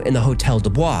room in the Hotel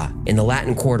de Bois in the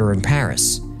Latin Quarter in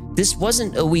Paris. This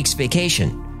wasn't a week's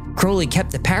vacation. Crowley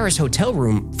kept the Paris hotel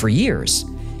room for years,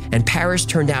 and Paris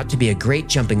turned out to be a great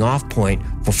jumping-off point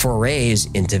for forays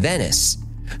into Venice.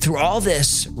 Through all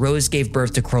this, Rose gave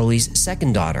birth to Crowley's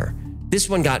second daughter. This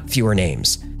one got fewer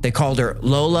names. They called her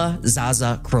Lola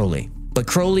Zaza Crowley. But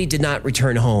Crowley did not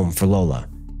return home for Lola,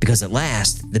 because at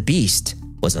last, the Beast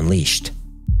was unleashed.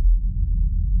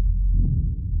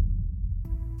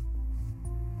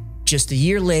 Just a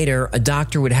year later, a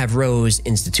doctor would have Rose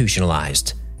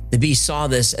institutionalized. The Beast saw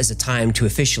this as a time to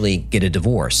officially get a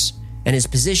divorce, and his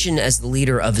position as the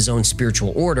leader of his own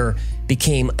spiritual order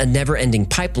became a never-ending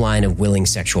pipeline of willing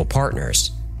sexual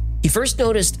partners. He first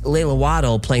noticed Layla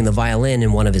Waddell playing the violin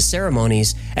in one of his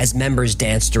ceremonies as members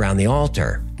danced around the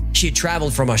altar. She had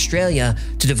traveled from Australia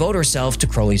to devote herself to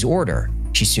Crowley's order.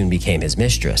 She soon became his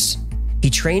mistress. He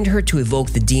trained her to evoke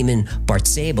the demon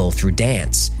Bartzabel through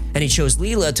dance, and he chose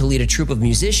Leela to lead a troupe of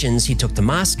musicians he took to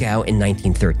Moscow in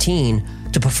 1913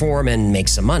 to perform and make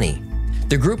some money.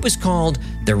 The group was called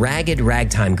the Ragged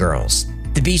Ragtime Girls.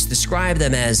 The Beast described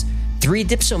them as 3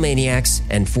 dipsomaniacs,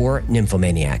 and 4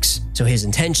 nymphomaniacs, so his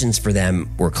intentions for them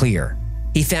were clear.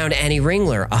 He found Annie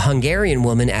Ringler, a Hungarian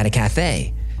woman at a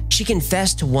cafe. She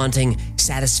confessed to wanting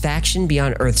satisfaction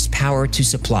beyond Earth's power to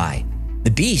supply.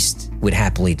 The beast would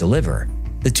happily deliver.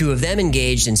 The 2 of them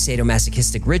engaged in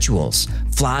sadomasochistic rituals,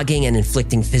 flogging and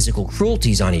inflicting physical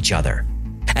cruelties on each other.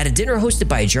 At a dinner hosted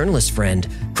by a journalist friend,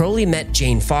 Crowley met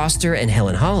Jane Foster and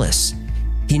Helen Hollis.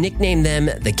 He nicknamed them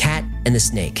the Cat and the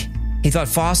Snake. He thought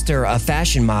Foster, a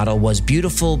fashion model, was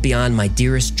beautiful beyond my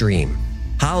dearest dream.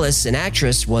 Hollis, an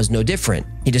actress, was no different.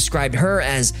 He described her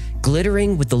as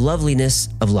glittering with the loveliness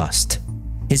of lust.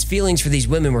 His feelings for these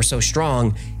women were so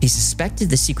strong, he suspected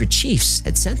the secret chiefs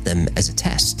had sent them as a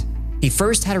test. He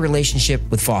first had a relationship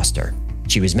with Foster.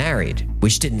 She was married,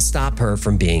 which didn't stop her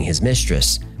from being his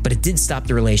mistress, but it did stop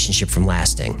the relationship from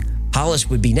lasting. Hollis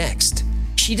would be next.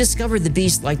 She discovered the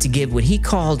beast liked to give what he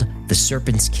called the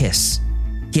serpent's kiss.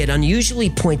 He had unusually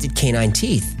pointed canine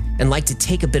teeth and liked to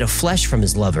take a bit of flesh from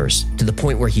his lovers to the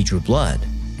point where he drew blood.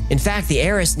 In fact, the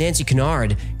heiress Nancy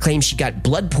Cunard claimed she got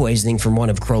blood poisoning from one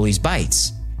of Crowley's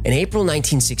bites. In April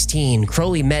 1916,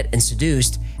 Crowley met and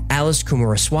seduced Alice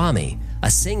Coomaraswamy,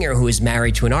 a singer who is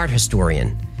married to an art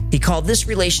historian. He called this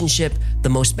relationship the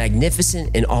most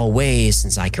magnificent in all ways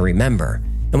since I can remember.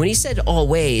 And when he said all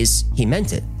ways, he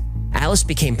meant it. Alice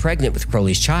became pregnant with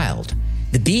Crowley's child.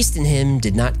 The beast in him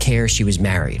did not care she was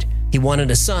married. He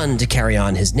wanted a son to carry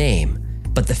on his name.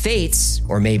 But the fates,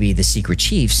 or maybe the secret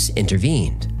chiefs,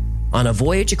 intervened. On a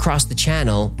voyage across the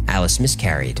channel, Alice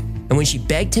miscarried. And when she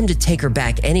begged him to take her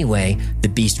back anyway, the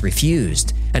beast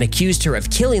refused and accused her of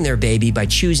killing their baby by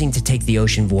choosing to take the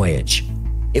ocean voyage.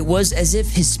 It was as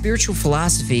if his spiritual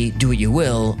philosophy, do what you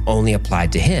will, only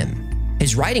applied to him.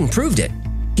 His writing proved it.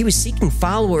 He was seeking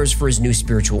followers for his new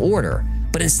spiritual order,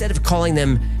 but instead of calling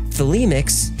them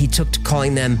Thelemics, he took to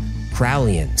calling them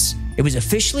Crowleyans. It was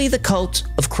officially the cult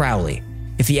of Crowley.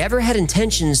 If he ever had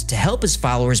intentions to help his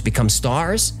followers become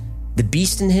stars, the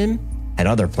beast in him had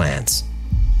other plans.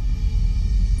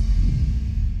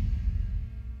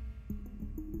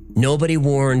 Nobody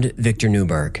warned Victor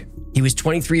Newberg. He was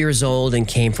 23 years old and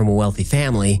came from a wealthy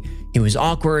family. He was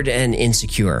awkward and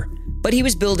insecure, but he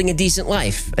was building a decent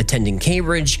life, attending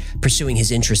Cambridge, pursuing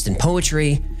his interest in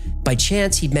poetry. By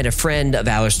chance, he'd met a friend of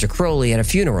Aleister Crowley at a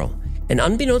funeral, and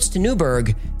unbeknownst to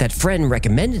Newberg, that friend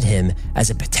recommended him as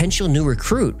a potential new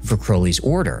recruit for Crowley's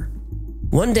order.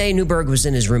 One day, Newberg was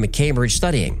in his room at Cambridge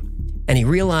studying, and he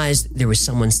realized there was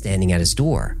someone standing at his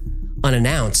door.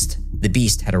 Unannounced, the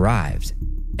beast had arrived,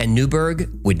 and Newberg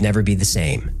would never be the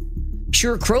same.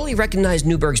 Sure, Crowley recognized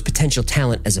Newberg's potential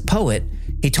talent as a poet.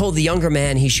 He told the younger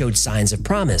man he showed signs of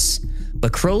promise,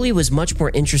 but Crowley was much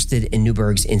more interested in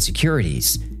Newberg's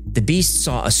insecurities. The beast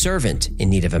saw a servant in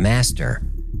need of a master.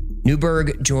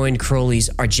 Newberg joined Crowley's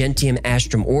Argentium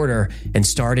Astrum order and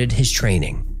started his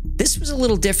training. This was a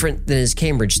little different than his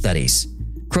Cambridge studies.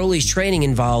 Crowley's training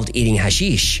involved eating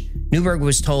hashish. Newberg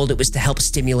was told it was to help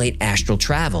stimulate astral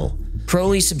travel.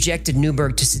 Crowley subjected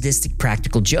Newberg to sadistic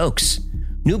practical jokes.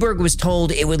 Newberg was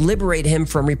told it would liberate him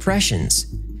from repressions.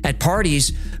 At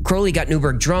parties, Crowley got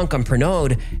Newberg drunk on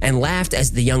Pernod and laughed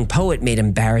as the young poet made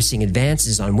embarrassing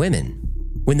advances on women.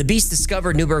 When the beast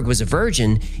discovered Newberg was a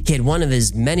virgin, he had one of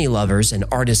his many lovers, an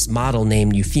artist model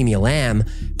named Euphemia Lamb,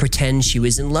 pretend she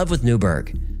was in love with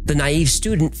Newberg. The naive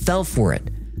student fell for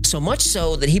it, so much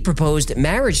so that he proposed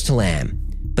marriage to Lamb.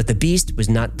 But the beast was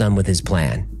not done with his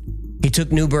plan. He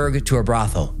took Newberg to a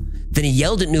brothel. Then he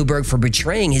yelled at Newberg for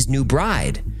betraying his new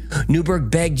bride. Newberg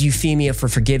begged Euphemia for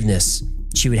forgiveness.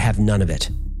 She would have none of it.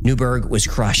 Newberg was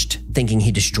crushed, thinking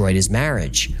he destroyed his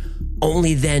marriage.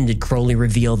 Only then did Crowley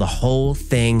reveal the whole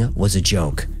thing was a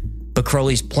joke. But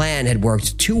Crowley's plan had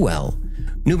worked too well.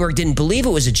 Newberg didn't believe it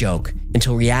was a joke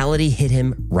until reality hit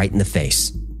him right in the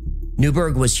face.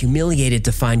 Newberg was humiliated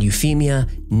to find Euphemia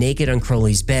naked on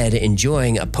Crowley's bed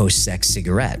enjoying a post-sex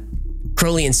cigarette.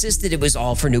 Crowley insisted it was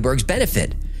all for Newberg's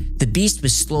benefit. The beast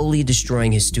was slowly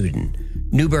destroying his student.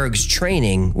 Newberg's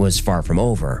training was far from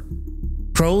over.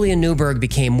 Crowley and Newberg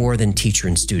became more than teacher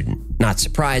and student. Not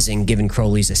surprising, given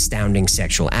Crowley's astounding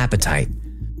sexual appetite.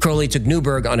 Crowley took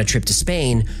Newberg on a trip to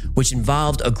Spain, which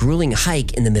involved a grueling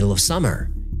hike in the middle of summer.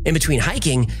 In between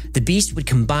hiking, the beast would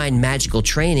combine magical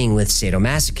training with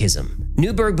sadomasochism.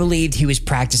 Newberg believed he was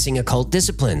practicing occult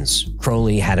disciplines.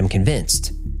 Crowley had him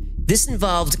convinced. This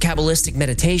involved Kabbalistic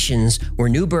meditations where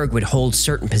Newberg would hold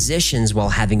certain positions while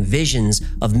having visions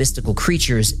of mystical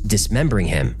creatures dismembering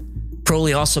him.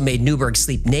 Crowley also made Newberg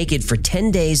sleep naked for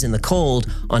 10 days in the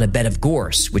cold on a bed of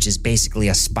gorse, which is basically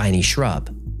a spiny shrub.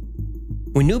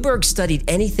 When Newberg studied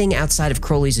anything outside of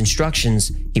Crowley's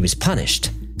instructions, he was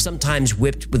punished, sometimes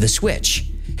whipped with a switch.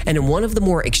 And in one of the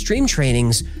more extreme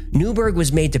trainings, Newberg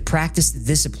was made to practice the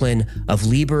discipline of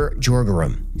Liber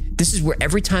Jorgerum. This is where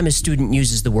every time a student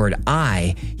uses the word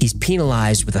I, he's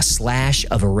penalized with a slash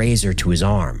of a razor to his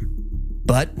arm.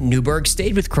 But Newberg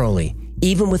stayed with Crowley,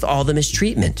 even with all the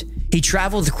mistreatment. He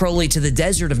traveled with Crowley to the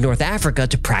desert of North Africa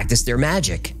to practice their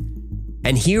magic.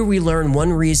 And here we learn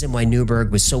one reason why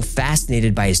Newberg was so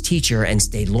fascinated by his teacher and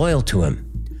stayed loyal to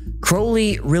him.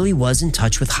 Crowley really was in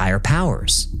touch with higher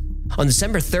powers. On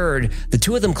December 3rd, the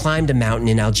two of them climbed a mountain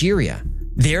in Algeria.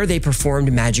 There they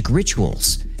performed magic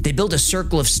rituals. They built a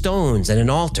circle of stones and an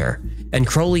altar, and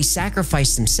Crowley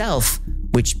sacrificed himself,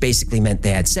 which basically meant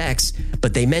they had sex,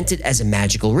 but they meant it as a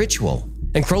magical ritual.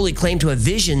 And Crowley claimed to have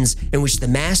visions in which the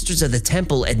masters of the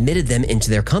temple admitted them into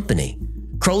their company.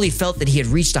 Crowley felt that he had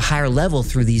reached a higher level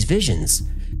through these visions.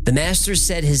 The masters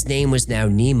said his name was now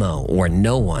Nemo, or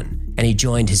No One, and he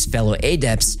joined his fellow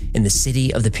adepts in the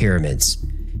city of the pyramids.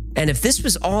 And if this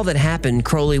was all that happened,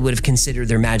 Crowley would have considered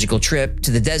their magical trip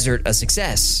to the desert a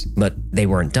success, but they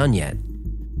weren't done yet.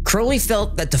 Crowley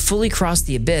felt that to fully cross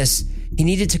the abyss, he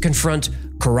needed to confront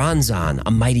Choronzon,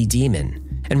 a mighty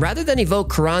demon. And rather than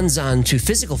evoke Choronzon to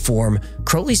physical form,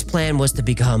 Crowley's plan was to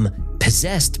become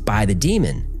possessed by the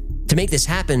demon. To make this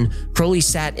happen, Crowley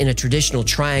sat in a traditional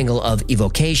triangle of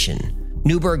evocation.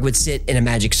 Newberg would sit in a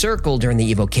magic circle during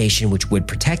the evocation, which would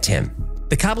protect him.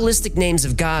 The Kabbalistic names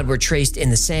of God were traced in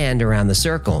the sand around the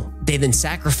circle. They then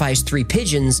sacrificed 3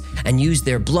 pigeons and used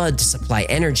their blood to supply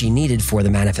energy needed for the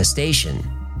manifestation.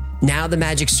 Now the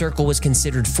magic circle was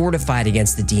considered fortified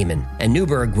against the demon, and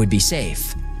Newberg would be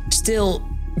safe. Still,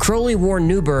 Crowley warned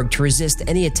Newberg to resist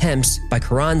any attempts by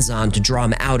Choronzon to draw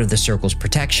him out of the circle's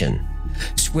protection.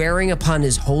 Swearing upon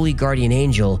his holy guardian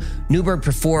angel, Newberg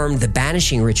performed the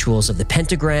banishing rituals of the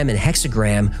pentagram and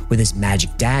hexagram with his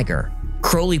magic dagger.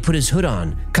 Crowley put his hood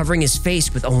on, covering his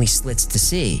face with only slits to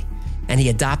see, and he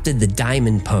adopted the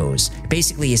diamond pose.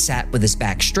 Basically, he sat with his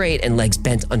back straight and legs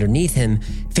bent underneath him,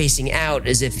 facing out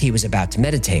as if he was about to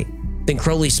meditate. Then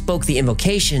Crowley spoke the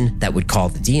invocation that would call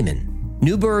the demon.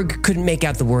 Newberg couldn't make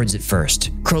out the words at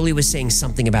first. Crowley was saying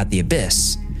something about the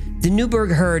abyss. Then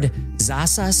Newberg heard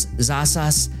Zasas,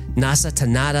 Zasas, Nasa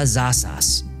Tanada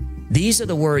Zasas. These are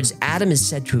the words Adam is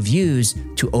said to have used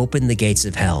to open the gates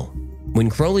of hell. When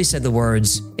Crowley said the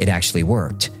words, it actually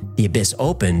worked. The abyss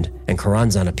opened and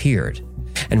Choronzon appeared.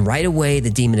 And right away, the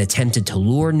demon attempted to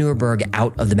lure Newberg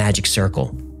out of the magic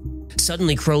circle.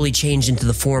 Suddenly, Crowley changed into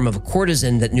the form of a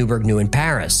courtesan that Newberg knew in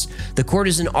Paris. The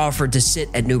courtesan offered to sit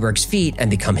at Newberg's feet and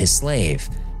become his slave.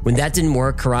 When that didn't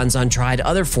work, Choronzon tried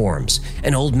other forms,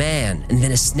 an old man and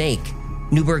then a snake.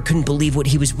 Newberg couldn't believe what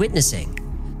he was witnessing.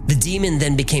 The demon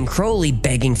then became Crowley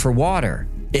begging for water.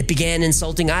 It began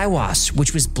insulting Aiwass,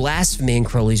 which was blasphemy in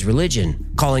Crowley's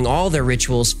religion, calling all their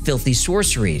rituals filthy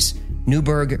sorceries.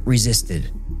 Newberg resisted.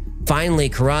 Finally,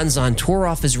 Choronzon tore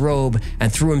off his robe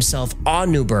and threw himself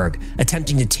on Newberg,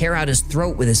 attempting to tear out his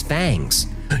throat with his fangs.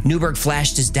 Newberg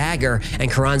flashed his dagger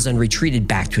and Choronzon retreated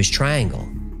back to his triangle.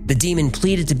 The demon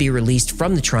pleaded to be released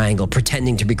from the triangle,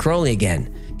 pretending to be Crowley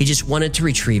again. He just wanted to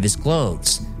retrieve his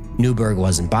clothes. Newberg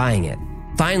wasn't buying it.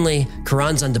 Finally,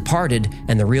 Choronzon departed,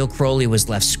 and the real Crowley was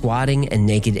left squatting and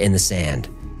naked in the sand.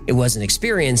 It was an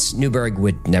experience Newberg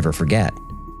would never forget.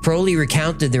 Crowley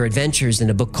recounted their adventures in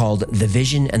a book called The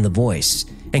Vision and the Voice,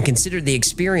 and considered the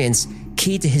experience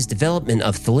key to his development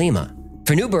of Thelema.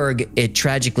 For Newberg, it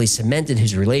tragically cemented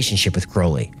his relationship with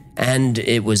Crowley, and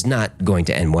it was not going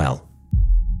to end well.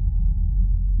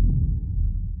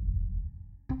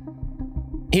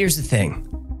 Here's the thing.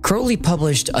 Crowley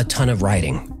published a ton of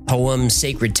writing, poems,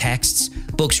 sacred texts,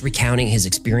 books recounting his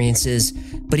experiences,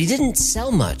 but he didn't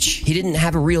sell much. He didn't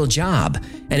have a real job,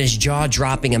 and his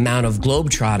jaw-dropping amount of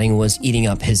globetrotting was eating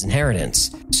up his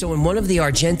inheritance. So when one of the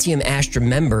Argentium Astrum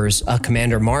members,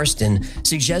 Commander Marston,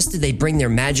 suggested they bring their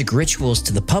magic rituals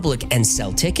to the public and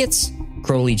sell tickets,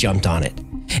 Crowley jumped on it.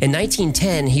 In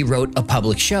 1910, he wrote a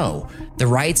public show, The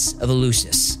Rites of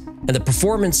Eleusis. And the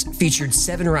performance featured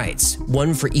 7 rites,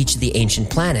 one for each of the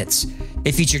ancient planets.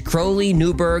 It featured Crowley,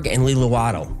 Newberg, and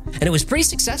Lilowaddle, and it was pretty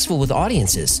successful with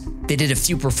audiences. They did a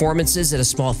few performances at a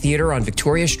small theater on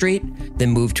Victoria Street, then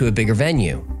moved to a bigger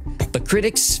venue. But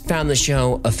critics found the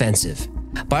show offensive.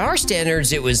 By our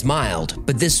standards, it was mild,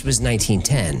 but this was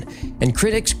 1910, and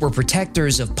critics were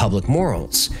protectors of public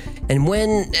morals. And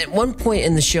when, at one point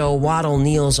in the show, Waddle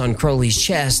kneels on Crowley's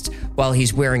chest while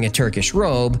he's wearing a Turkish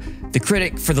robe, the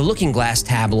critic for the Looking Glass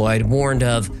tabloid warned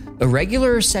of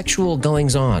irregular sexual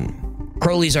goings-on.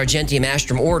 Crowley's Argentium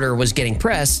Astrum order was getting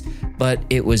press, but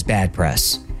it was bad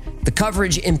press. The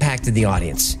coverage impacted the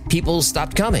audience. People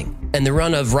stopped coming, and the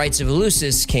run of Rites of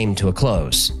Eleusis came to a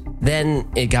close.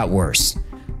 Then it got worse.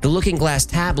 The Looking Glass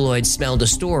tabloid smelled a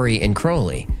story in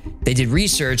Crowley. They did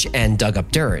research and dug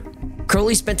up dirt.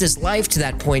 Crowley spent his life to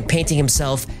that point painting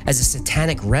himself as a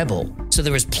satanic rebel, so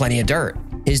there was plenty of dirt.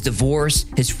 His divorce,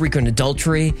 his frequent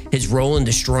adultery, his role in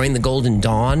destroying the Golden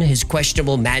Dawn, his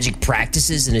questionable magic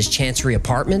practices in his chancery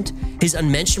apartment, his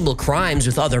unmentionable crimes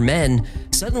with other men,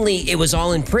 suddenly it was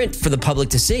all in print for the public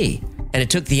to see, and it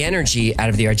took the energy out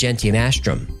of the Argentium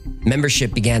Astrum.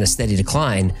 Membership began a steady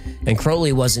decline, and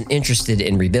Crowley wasn't interested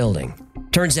in rebuilding.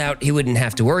 Turns out he wouldn't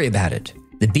have to worry about it.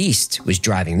 The beast was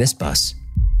driving this bus.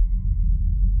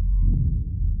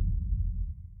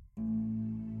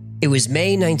 It was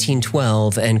May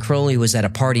 1912, and Crowley was at a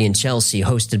party in Chelsea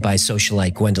hosted by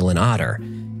socialite Gwendolyn Otter.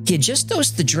 He had just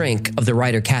dosed the drink of the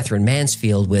writer Catherine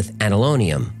Mansfield with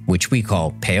anilonium, which we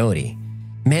call peyote.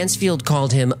 Mansfield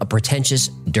called him a pretentious,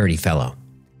 dirty fellow.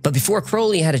 But before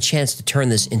Crowley had a chance to turn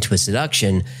this into a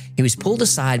seduction, he was pulled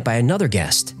aside by another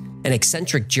guest, an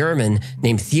eccentric German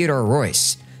named Theodor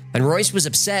Reuss. And Reuss was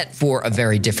upset for a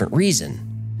very different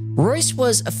reason. Reuss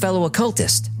was a fellow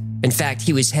occultist. In fact,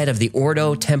 he was head of the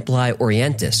Ordo Templi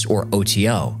Orientis, or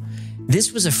OTO.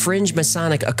 This was a fringe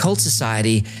Masonic occult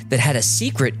society that had a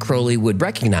secret Crowley would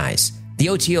recognize. The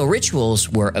OTO rituals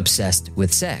were obsessed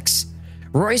with sex.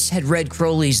 Reuss had read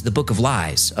Crowley's The Book of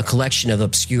Lies, a collection of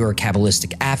obscure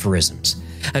Kabbalistic aphorisms,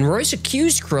 and Reuss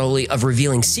accused Crowley of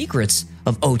revealing secrets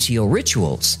of OTO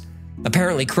rituals.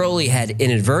 Apparently, Crowley had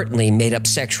inadvertently made up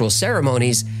sexual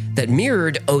ceremonies that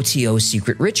mirrored OTO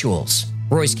secret rituals.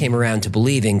 Reuss came around to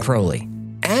believing Crowley,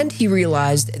 and he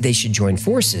realized they should join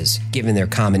forces, given their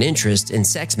common interest in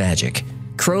sex magic.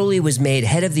 Crowley was made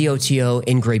head of the OTO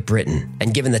in Great Britain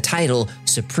and given the title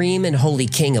Supreme and Holy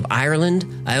King of Ireland,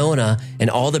 Iona, and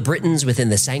all the Britons within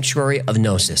the sanctuary of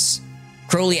Gnosis.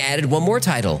 Crowley added one more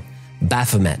title,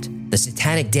 Baphomet, the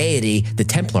satanic deity the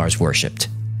Templars worshipped.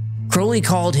 Crowley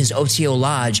called his OTO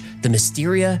lodge the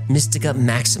Mysteria Mystica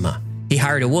Maxima. He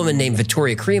hired a woman named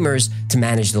Victoria Creamers to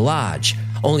manage the lodge,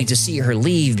 only to see her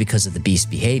leave because of the beast's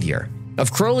behavior.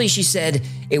 Of Crowley, she said,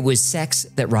 it was sex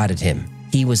that rotted him.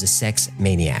 He was a sex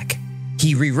maniac.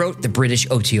 He rewrote the British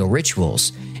OTO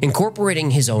rituals,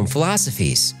 incorporating his own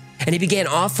philosophies, and he began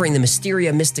offering the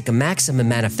Mysteria Mystica Maxima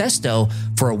Manifesto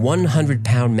for a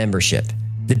 100-pound membership.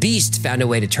 The beast found a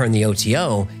way to turn the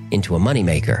OTO into a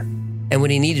moneymaker. And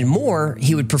when he needed more,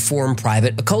 he would perform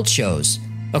private occult shows.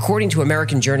 According to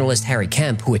American journalist Harry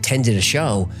Kemp, who attended a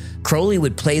show, Crowley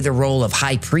would play the role of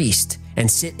high priest and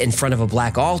sit in front of a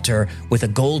black altar with a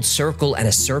gold circle and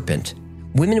a serpent.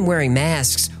 Women wearing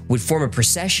masks would form a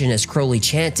procession as Crowley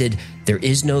chanted, "There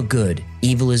is no good,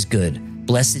 evil is good,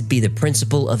 blessed be the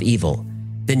principle of evil."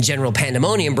 Then general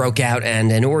pandemonium broke out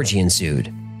and an orgy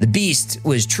ensued. The beast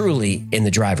was truly in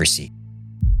the driver's seat.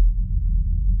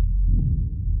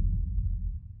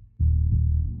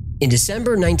 In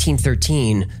December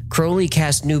 1913, Crowley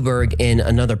cast Newberg in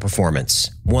another performance,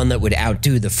 one that would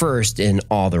outdo the first in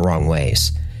all the wrong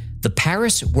ways. The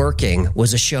Paris Working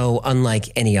was a show unlike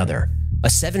any other.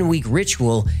 A 7-week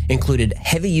ritual included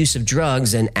heavy use of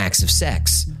drugs and acts of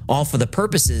sex, all for the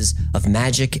purposes of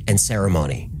magic and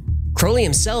ceremony. Crowley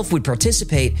himself would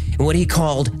participate in what he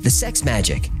called the sex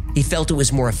magic. He felt it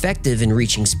was more effective in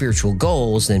reaching spiritual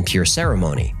goals than pure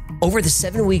ceremony. Over the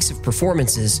 7 weeks of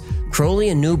performances, Crowley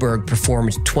and Newberg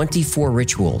performed 24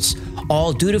 rituals,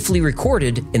 all dutifully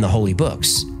recorded in the holy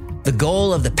books. The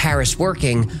goal of the Paris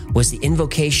Working was the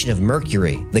invocation of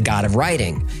Mercury, the god of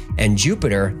writing, and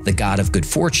Jupiter, the god of good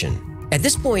fortune. At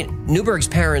this point, Newberg's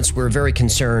parents were very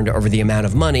concerned over the amount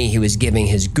of money he was giving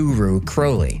his guru,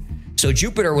 Crowley, so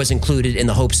Jupiter was included in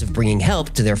the hopes of bringing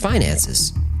help to their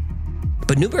finances.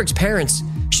 But Newberg's parents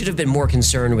should have been more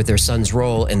concerned with their son's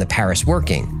role in the Paris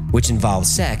Working, which involved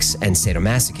sex and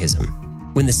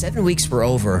sadomasochism. When the 7 weeks were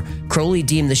over, Crowley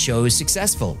deemed the show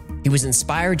successful. He was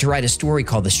inspired to write a story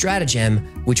called The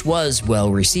Stratagem, which was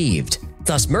well received.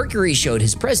 Thus, Mercury showed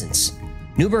his presence.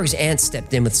 Newberg's aunt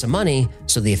stepped in with some money,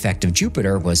 so the effect of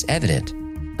Jupiter was evident.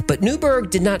 But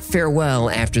Newberg did not fare well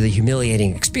after the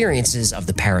humiliating experiences of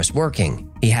the Paris Working.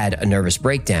 He had a nervous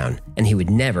breakdown, and he would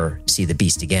never see the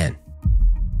beast again.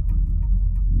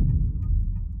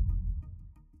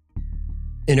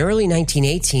 In early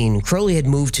 1918, Crowley had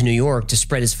moved to New York to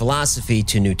spread his philosophy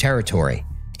to new territory.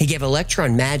 He gave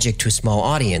electron magic to a small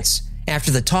audience.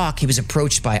 After the talk, he was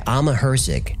approached by Alma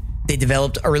Herzig. They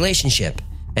developed a relationship,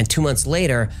 and 2 months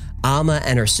later, Alma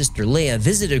and her sister Leah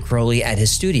visited Crowley at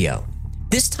his studio.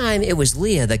 This time, it was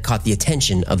Leah that caught the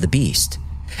attention of the beast.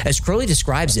 As Crowley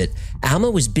describes it, Alma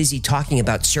was busy talking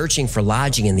about searching for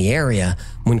lodging in the area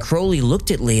when Crowley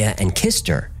looked at Leah and kissed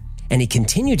her, and he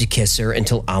continued to kiss her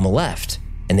until Alma left.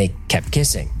 And they kept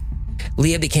kissing.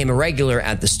 Leah became a regular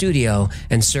at the studio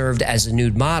and served as a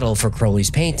nude model for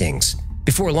Crowley's paintings.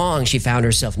 Before long, she found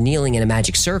herself kneeling in a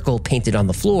magic circle painted on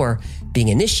the floor, being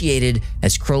initiated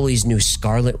as Crowley's new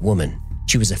Scarlet Woman.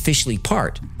 She was officially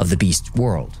part of the Beast's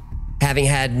world. Having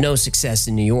had no success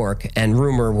in New York, and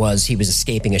rumor was he was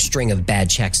escaping a string of bad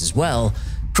checks as well,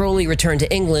 Crowley returned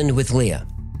to England with Leah.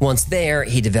 Once there,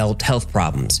 he developed health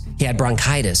problems. He had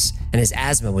bronchitis, and his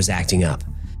asthma was acting up.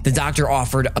 The doctor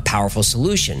offered a powerful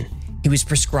solution. He was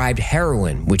prescribed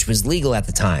heroin, which was legal at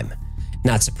the time.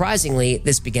 Not surprisingly,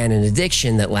 this began an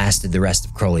addiction that lasted the rest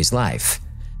of Crowley's life.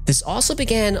 This also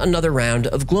began another round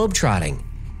of globetrotting.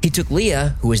 He took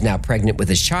Leah, who was now pregnant with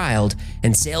his child,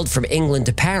 and sailed from England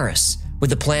to Paris with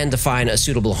the plan to find a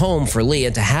suitable home for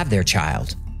Leah to have their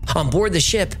child. On board the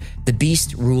ship, the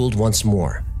Beast ruled once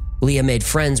more. Leah made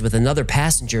friends with another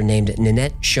passenger named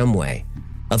Nanette Shumway.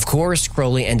 Of course,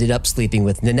 Crowley ended up sleeping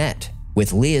with Nanette,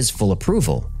 with Leah's full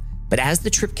approval. But as the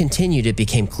trip continued, it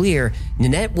became clear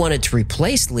Nanette wanted to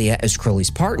replace Leah as Crowley's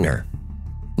partner.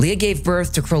 Leah gave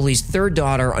birth to Crowley's third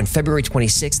daughter on February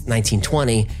 26,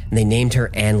 1920, and they named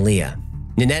her Anne Leah.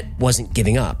 Nanette wasn't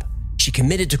giving up. She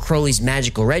committed to Crowley's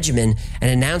magical regimen and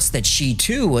announced that she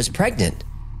too was pregnant.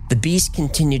 The Beast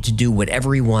continued to do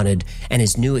whatever he wanted, and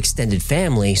his new extended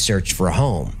family searched for a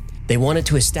home. They wanted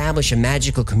to establish a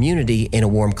magical community in a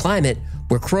warm climate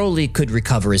where Crowley could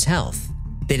recover his health.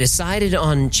 They decided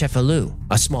on Cefalù,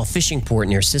 a small fishing port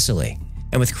near Sicily.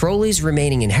 And with Crowley's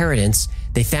remaining inheritance,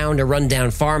 they found a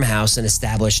rundown farmhouse and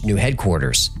established new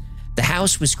headquarters. The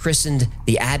house was christened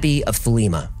the Abbey of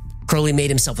Thelema. Crowley made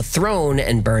himself a throne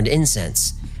and burned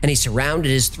incense, and he surrounded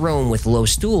his throne with low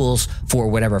stools for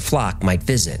whatever flock might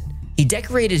visit. He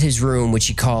decorated his room, which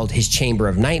he called his Chamber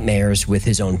of Nightmares, with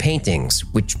his own paintings,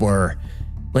 which were,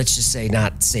 let's just say,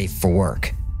 not safe for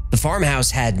work. The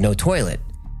farmhouse had no toilet.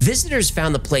 Visitors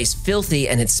found the place filthy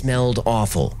and it smelled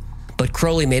awful. But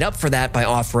Crowley made up for that by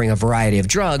offering a variety of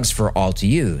drugs for all to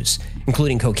use,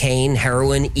 including cocaine,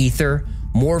 heroin, ether,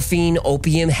 morphine,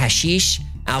 opium, hashish,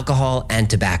 alcohol, and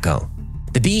tobacco.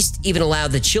 The Beast even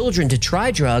allowed the children to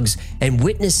try drugs and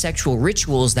witness sexual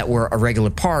rituals that were a regular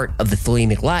part of the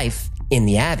Thelemic life in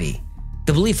the Abbey.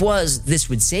 The belief was this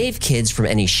would save kids from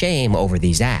any shame over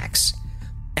these acts.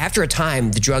 After a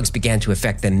time, the drugs began to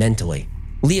affect them mentally.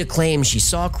 Leah claimed she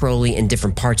saw Crowley in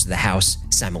different parts of the house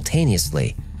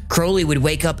simultaneously. Crowley would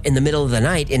wake up in the middle of the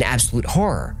night in absolute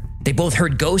horror. They both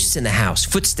heard ghosts in the house,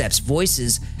 footsteps,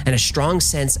 voices, and a strong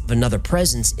sense of another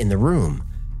presence in the room.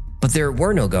 But there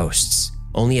were no ghosts,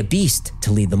 only a beast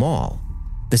to lead them all.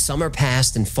 The summer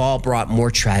passed and fall brought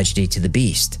more tragedy to the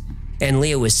Beast. And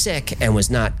Leah was sick and was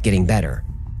not getting better.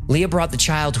 Leah brought the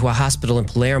child to a hospital in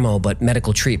Palermo, but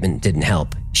medical treatment didn't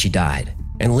help. She died.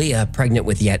 And Leah, pregnant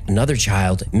with yet another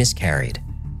child, miscarried.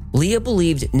 Leah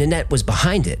believed Nanette was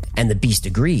behind it, and the Beast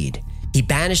agreed. He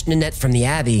banished Nanette from the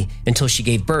Abbey until she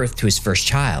gave birth to his first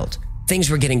child. Things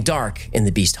were getting dark in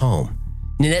the Beast home.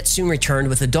 Nanette soon returned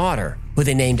with a daughter, who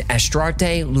they named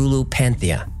Astrarte Lulu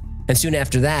Panthea. And soon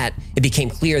after that, it became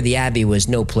clear the Abbey was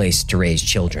no place to raise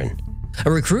children.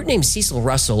 A recruit named Cecil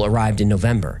Russell arrived in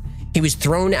November. He was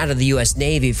thrown out of the U.S.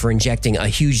 Navy for injecting a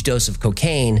huge dose of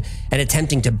cocaine and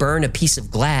attempting to burn a piece of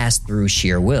glass through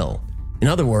sheer will. In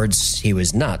other words, he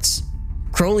was nuts.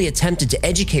 Crowley attempted to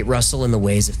educate Russell in the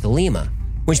ways of Thelema,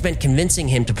 which meant convincing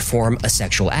him to perform a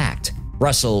sexual act.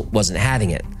 Russell wasn't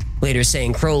having it, later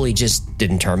saying Crowley just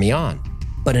didn't turn me on.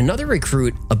 But another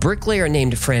recruit, a bricklayer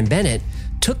named Fran Bennett,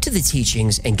 took to the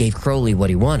teachings and gave Crowley what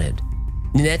he wanted.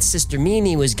 Nanette's sister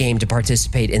Mimi was game to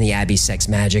participate in the Abbey's sex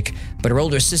magic, but her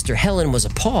older sister Helen was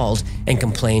appalled and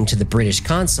complained to the British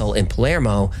consul in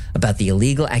Palermo about the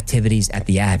illegal activities at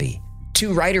the Abbey.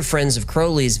 Two writer friends of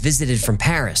Crowley's visited from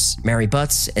Paris, Mary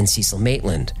Butts and Cecil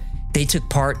Maitland. They took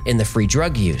part in the free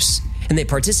drug use, and they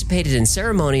participated in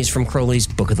ceremonies from Crowley's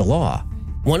Book of the Law.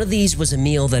 One of these was a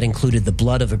meal that included the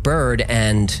blood of a bird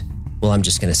and, well, I'm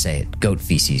just going to say it, goat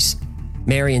feces.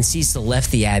 Mary and Cecil left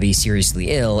the Abbey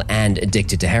seriously ill and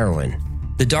addicted to heroin.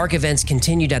 The dark events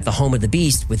continued at the home of the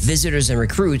Beast with visitors and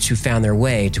recruits who found their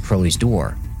way to Crowley's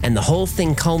door. And the whole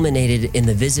thing culminated in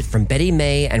the visit from Betty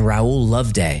May and Raoul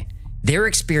Loveday. Their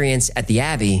experience at the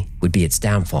Abbey would be its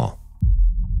downfall.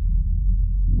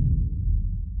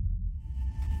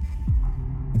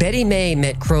 Betty May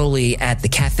met Crowley at the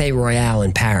Café Royal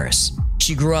in Paris.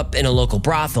 She grew up in a local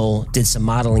brothel, did some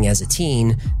modeling as a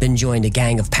teen, then joined a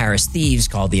gang of Paris thieves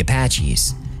called the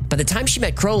Apaches. By the time she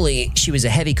met Crowley, she was a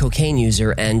heavy cocaine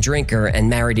user and drinker and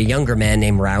married a younger man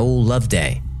named Raoul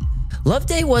Loveday.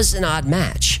 Loveday was an odd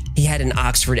match. He had an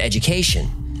Oxford education,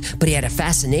 but he had a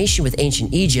fascination with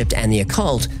ancient Egypt and the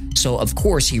occult, so of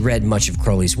course he read much of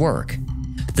Crowley's work.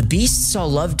 The Beast saw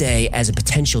Loveday as a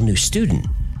potential new student,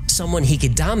 someone he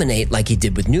could dominate like he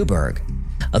did with Newberg.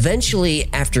 Eventually,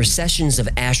 after sessions of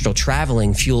astral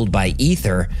traveling fueled by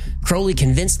ether, Crowley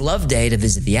convinced Loveday to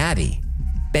visit the Abbey.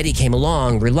 Betty came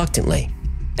along reluctantly.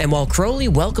 And while Crowley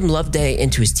welcomed Loveday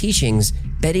into his teachings,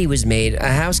 Betty was made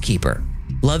a housekeeper.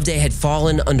 Loveday had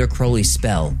fallen under Crowley's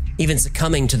spell, even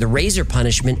succumbing to the razor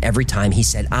punishment every time he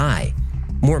said "I."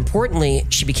 More importantly,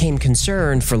 she became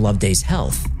concerned for Loveday's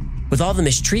health. With all the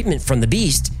mistreatment from the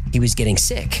Beast, he was getting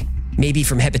sick, maybe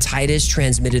from hepatitis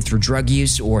transmitted through drug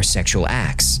use or sexual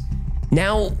acts.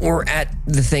 Now we're at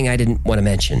the thing I didn't want to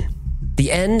mention.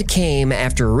 The end came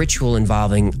after a ritual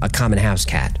involving a common house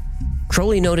cat.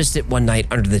 Crowley noticed it one night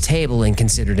under the table and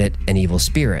considered it an evil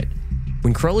spirit.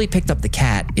 When Crowley picked up the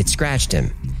cat, it scratched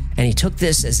him, and he took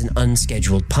this as an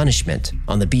unscheduled punishment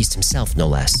on the Beast himself, no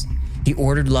less. He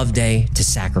ordered Loveday to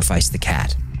sacrifice the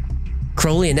cat.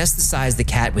 Crowley anesthetized the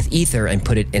cat with ether and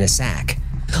put it in a sack.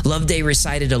 Loveday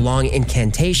recited a long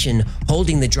incantation,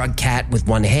 holding the drugged cat with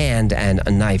one hand and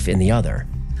a knife in the other.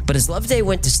 But as Loveday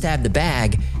went to stab the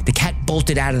bag, the cat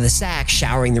bolted out of the sack,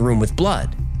 showering the room with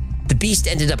blood. The Beast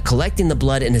ended up collecting the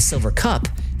blood in a silver cup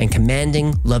and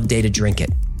commanding Loveday to drink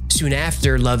it. Soon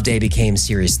after, Loveday became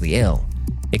seriously ill.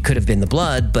 It could have been the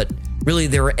blood, but really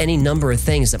there were any number of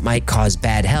things that might cause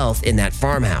bad health in that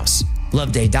farmhouse.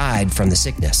 Loveday died from the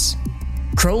sickness.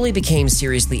 Crowley became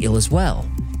seriously ill as well.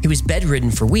 He was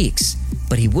bedridden for weeks,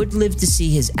 but he would live to see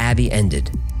his abbey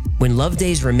ended. When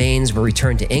Loveday's remains were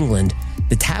returned to England,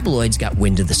 the tabloids got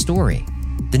wind of the story.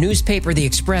 The newspaper The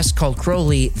Express called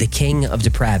Crowley the King of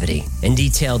Depravity and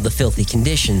detailed the filthy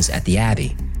conditions at the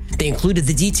abbey. They included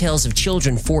the details of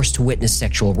children forced to witness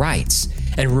sexual rites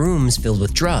and rooms filled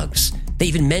with drugs. They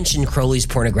even mentioned Crowley's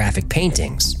pornographic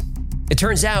paintings. It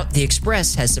turns out The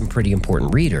Express has some pretty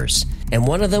important readers, and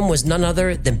one of them was none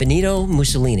other than Benito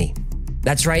Mussolini.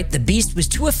 That's right, the Beast was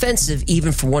too offensive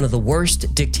even for one of the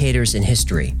worst dictators in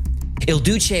history. Il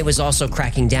Duce was also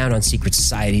cracking down on secret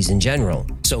societies in general,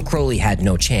 so Crowley had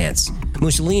no chance.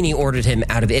 Mussolini ordered him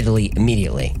out of Italy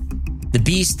immediately. The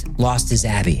Beast lost his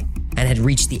abbey and had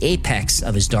reached the apex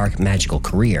of his dark magical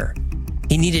career.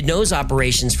 He needed nose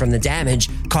operations from the damage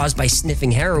caused by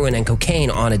sniffing heroin and cocaine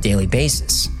on a daily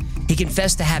basis. He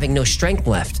confessed to having no strength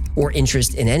left or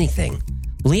interest in anything.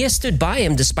 Leah stood by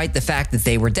him despite the fact that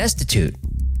they were destitute.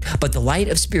 But the light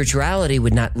of spirituality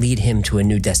would not lead him to a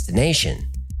new destination.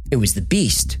 It was the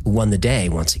Beast who won the day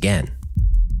once again.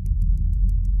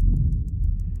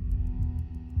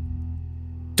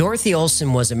 Dorothy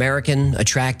Olson was American,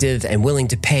 attractive, and willing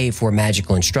to pay for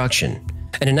magical instruction.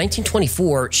 And in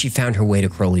 1924, she found her way to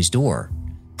Crowley's door.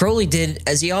 Crowley did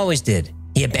as he always did.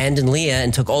 He abandoned Leah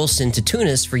and took Olson to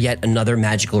Tunis for yet another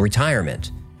magical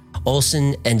retirement.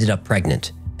 Olson ended up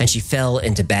pregnant, and she fell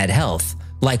into bad health,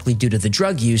 likely due to the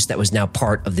drug use that was now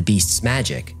part of the Beast's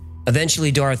magic.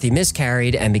 Eventually, Dorothy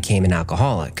miscarried and became an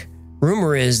alcoholic.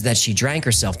 Rumor is that she drank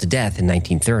herself to death in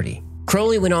 1930.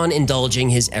 Crowley went on indulging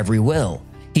his every will.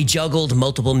 He juggled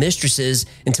multiple mistresses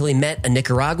until he met a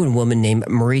Nicaraguan woman named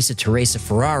Marisa Teresa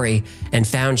Ferrari and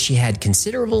found she had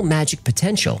considerable magic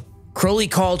potential. Crowley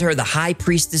called her the High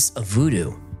Priestess of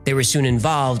Voodoo. They were soon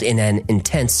involved in an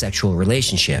intense sexual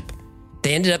relationship.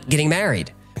 They ended up getting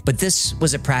married, but this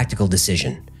was a practical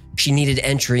decision. She needed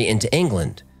entry into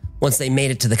England. Once they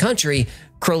made it to the country,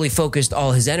 Crowley focused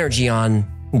all his energy on,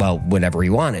 well, whatever he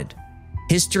wanted.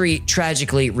 History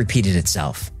tragically repeated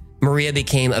itself. Maria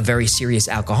became a very serious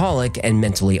alcoholic and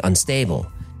mentally unstable.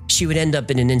 She would end up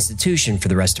in an institution for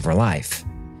the rest of her life.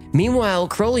 Meanwhile,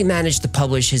 Crowley managed to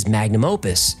publish his magnum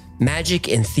opus, Magic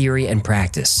in Theory and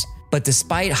Practice. But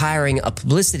despite hiring a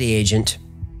publicity agent,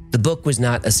 the book was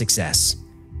not a success.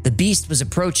 The Beast was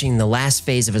approaching the last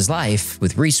phase of his life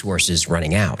with resources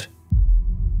running out.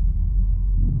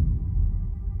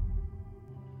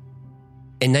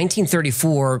 In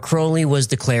 1934, Crowley was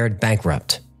declared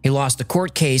bankrupt. He lost a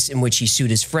court case in which he sued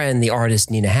his friend, the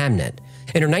artist Nina Hamnet.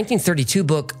 In her 1932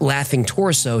 book, Laughing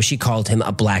Torso, she called him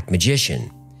a black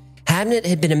magician. Hamnet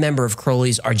had been a member of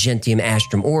Crowley's Argentium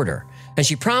Astrum order, and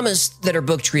she promised that her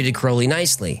book treated Crowley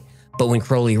nicely. But when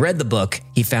Crowley read the book,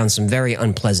 he found some very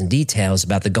unpleasant details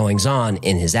about the goings-on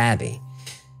in his abbey,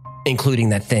 including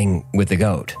that thing with the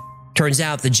goat. Turns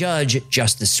out the judge,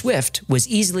 Justice Swift, was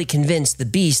easily convinced the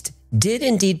Beast did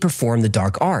indeed perform the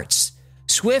dark arts.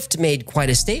 Swift made quite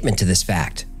a statement to this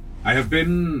fact. I have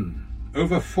been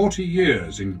over 40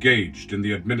 years engaged in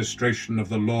the administration of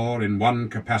the law in one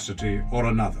capacity or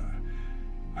another.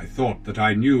 I thought that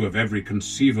I knew of every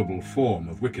conceivable form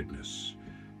of wickedness.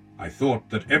 I thought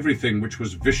that everything which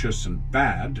was vicious and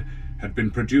bad had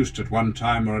been produced at one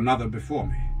time or another before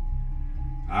me.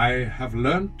 I have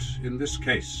learnt in this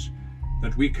case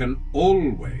that we can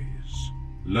always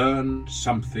learn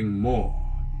something more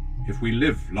if we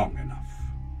live long enough.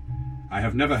 I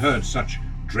have never heard such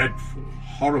dreadful,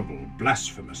 horrible,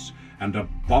 blasphemous, and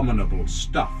abominable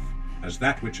stuff as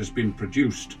that which has been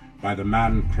produced by the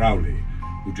man Crowley,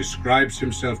 who describes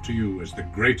himself to you as the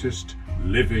greatest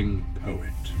living poet.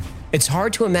 It's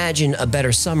hard to imagine a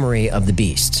better summary of the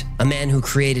beast, a man who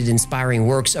created inspiring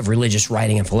works of religious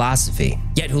writing and philosophy,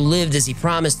 yet who lived as he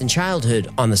promised in childhood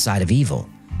on the side of evil.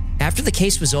 After the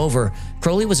case was over,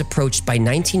 Crowley was approached by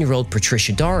 19-year-old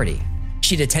Patricia Doherty.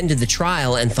 She'd attended the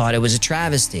trial and thought it was a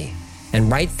travesty, and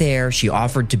right there she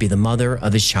offered to be the mother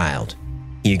of his child.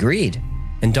 He agreed,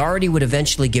 and Doherty would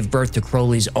eventually give birth to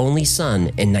Crowley's only son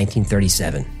in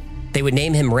 1937. They would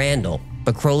name him Randall,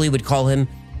 but Crowley would call him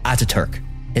Ataturk.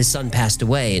 His son passed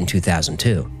away in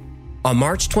 2002. On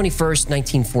March 21,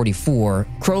 1944,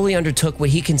 Crowley undertook what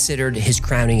he considered his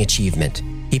crowning achievement.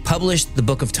 He published the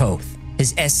Book of Thoth,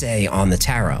 his essay on the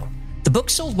tarot. The book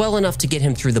sold well enough to get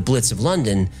him through the Blitz of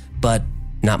London, but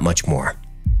not much more.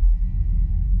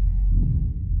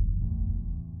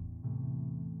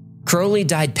 Crowley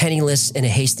died penniless in a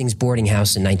Hastings boarding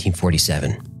house in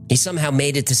 1947. He somehow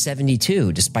made it to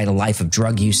 72 despite a life of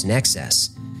drug use and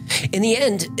excess. In the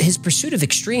end, his pursuit of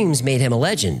extremes made him a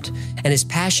legend, and his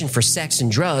passion for sex and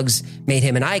drugs made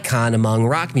him an icon among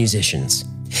rock musicians.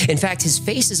 In fact, his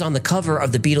face is on the cover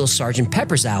of the Beatles' Sgt.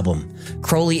 Pepper's album.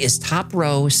 Crowley is top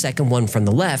row, second one from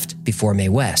the left, before Mae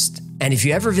West. And if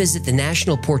you ever visit the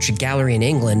National Portrait Gallery in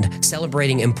England,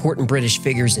 celebrating important British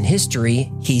figures in history,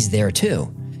 he's there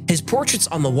too. His portrait's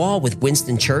on the wall with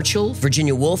Winston Churchill,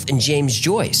 Virginia Woolf, and James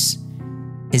Joyce.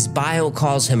 His bio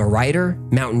calls him a writer,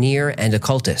 mountaineer, and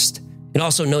occultist. It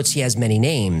also notes he has many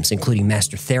names, including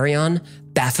Master Therion,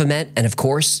 Baphomet, and of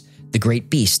course, the Great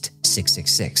Beast,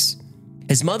 666.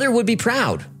 His mother would be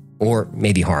proud, or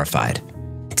maybe horrified.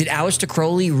 Did Aleister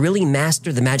Crowley really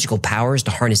master the magical powers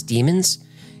to harness demons?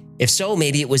 If so,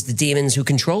 maybe it was the demons who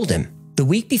controlled him. The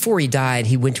week before he died,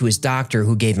 he went to his doctor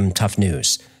who gave him tough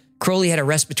news. Crowley had a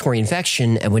respiratory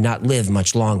infection and would not live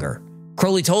much longer.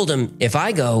 Crowley told him, "If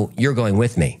I go, you're going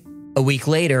with me." A week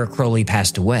later, Crowley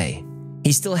passed away.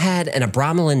 He still had an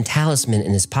Abramelin talisman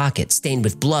in his pocket, stained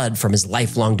with blood from his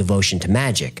lifelong devotion to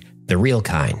magic, the real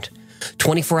kind.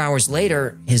 24 hours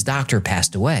later, his doctor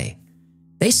passed away.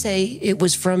 They say it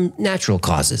was from natural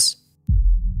causes.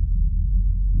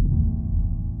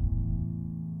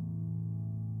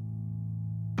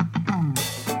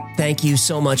 Thank you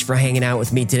so much for hanging out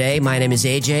with me today. My name is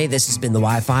AJ. This has been the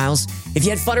Y-Files. If you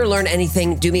had fun or learned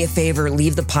anything, do me a favor,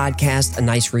 leave the podcast a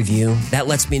nice review. That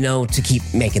lets me know to keep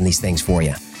making these things for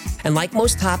you. And like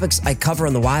most topics I cover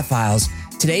on the Y-Files,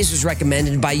 today's was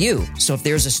recommended by you. So if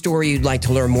there's a story you'd like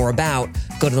to learn more about,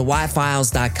 go to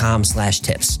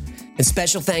theyfiles.com/tips. And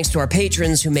special thanks to our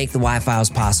patrons who make the Y-Files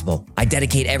possible. I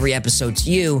dedicate every episode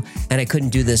to you, and I couldn't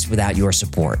do this without your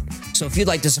support. So if you'd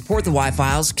like to support the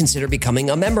Y-Files, consider becoming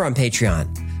a member on Patreon.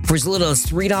 For as little as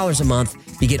 $3 a month,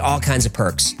 you get all kinds of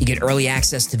perks. You get early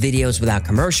access to videos without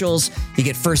commercials. You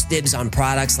get first dibs on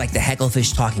products like the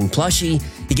Hecklefish Talking Plushie.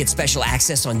 You get special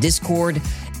access on Discord.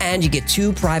 And you get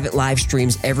 2 private live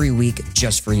streams every week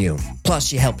just for you.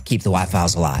 Plus, you help keep the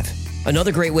Y-Files alive.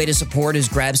 Another great way to support is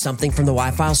grab something from the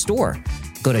Y-Files store.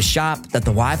 Go to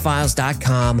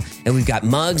shop.theyfiles.com, and we've got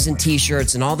mugs and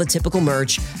t-shirts and all the typical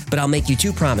merch, but I'll make you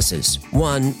 2 promises.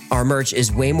 1, our merch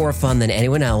is way more fun than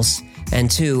anyone else, and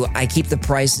 2, I keep the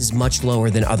prices much lower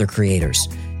than other creators.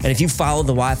 And if you've followed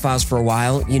the Y-Files for a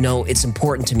while, you know it's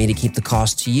important to me to keep the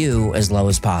cost to you as low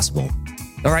as possible.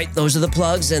 All right, those are the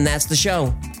plugs, and that's the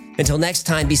show. Until next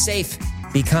time, be safe,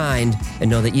 be kind, and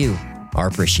know that you are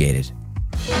appreciated.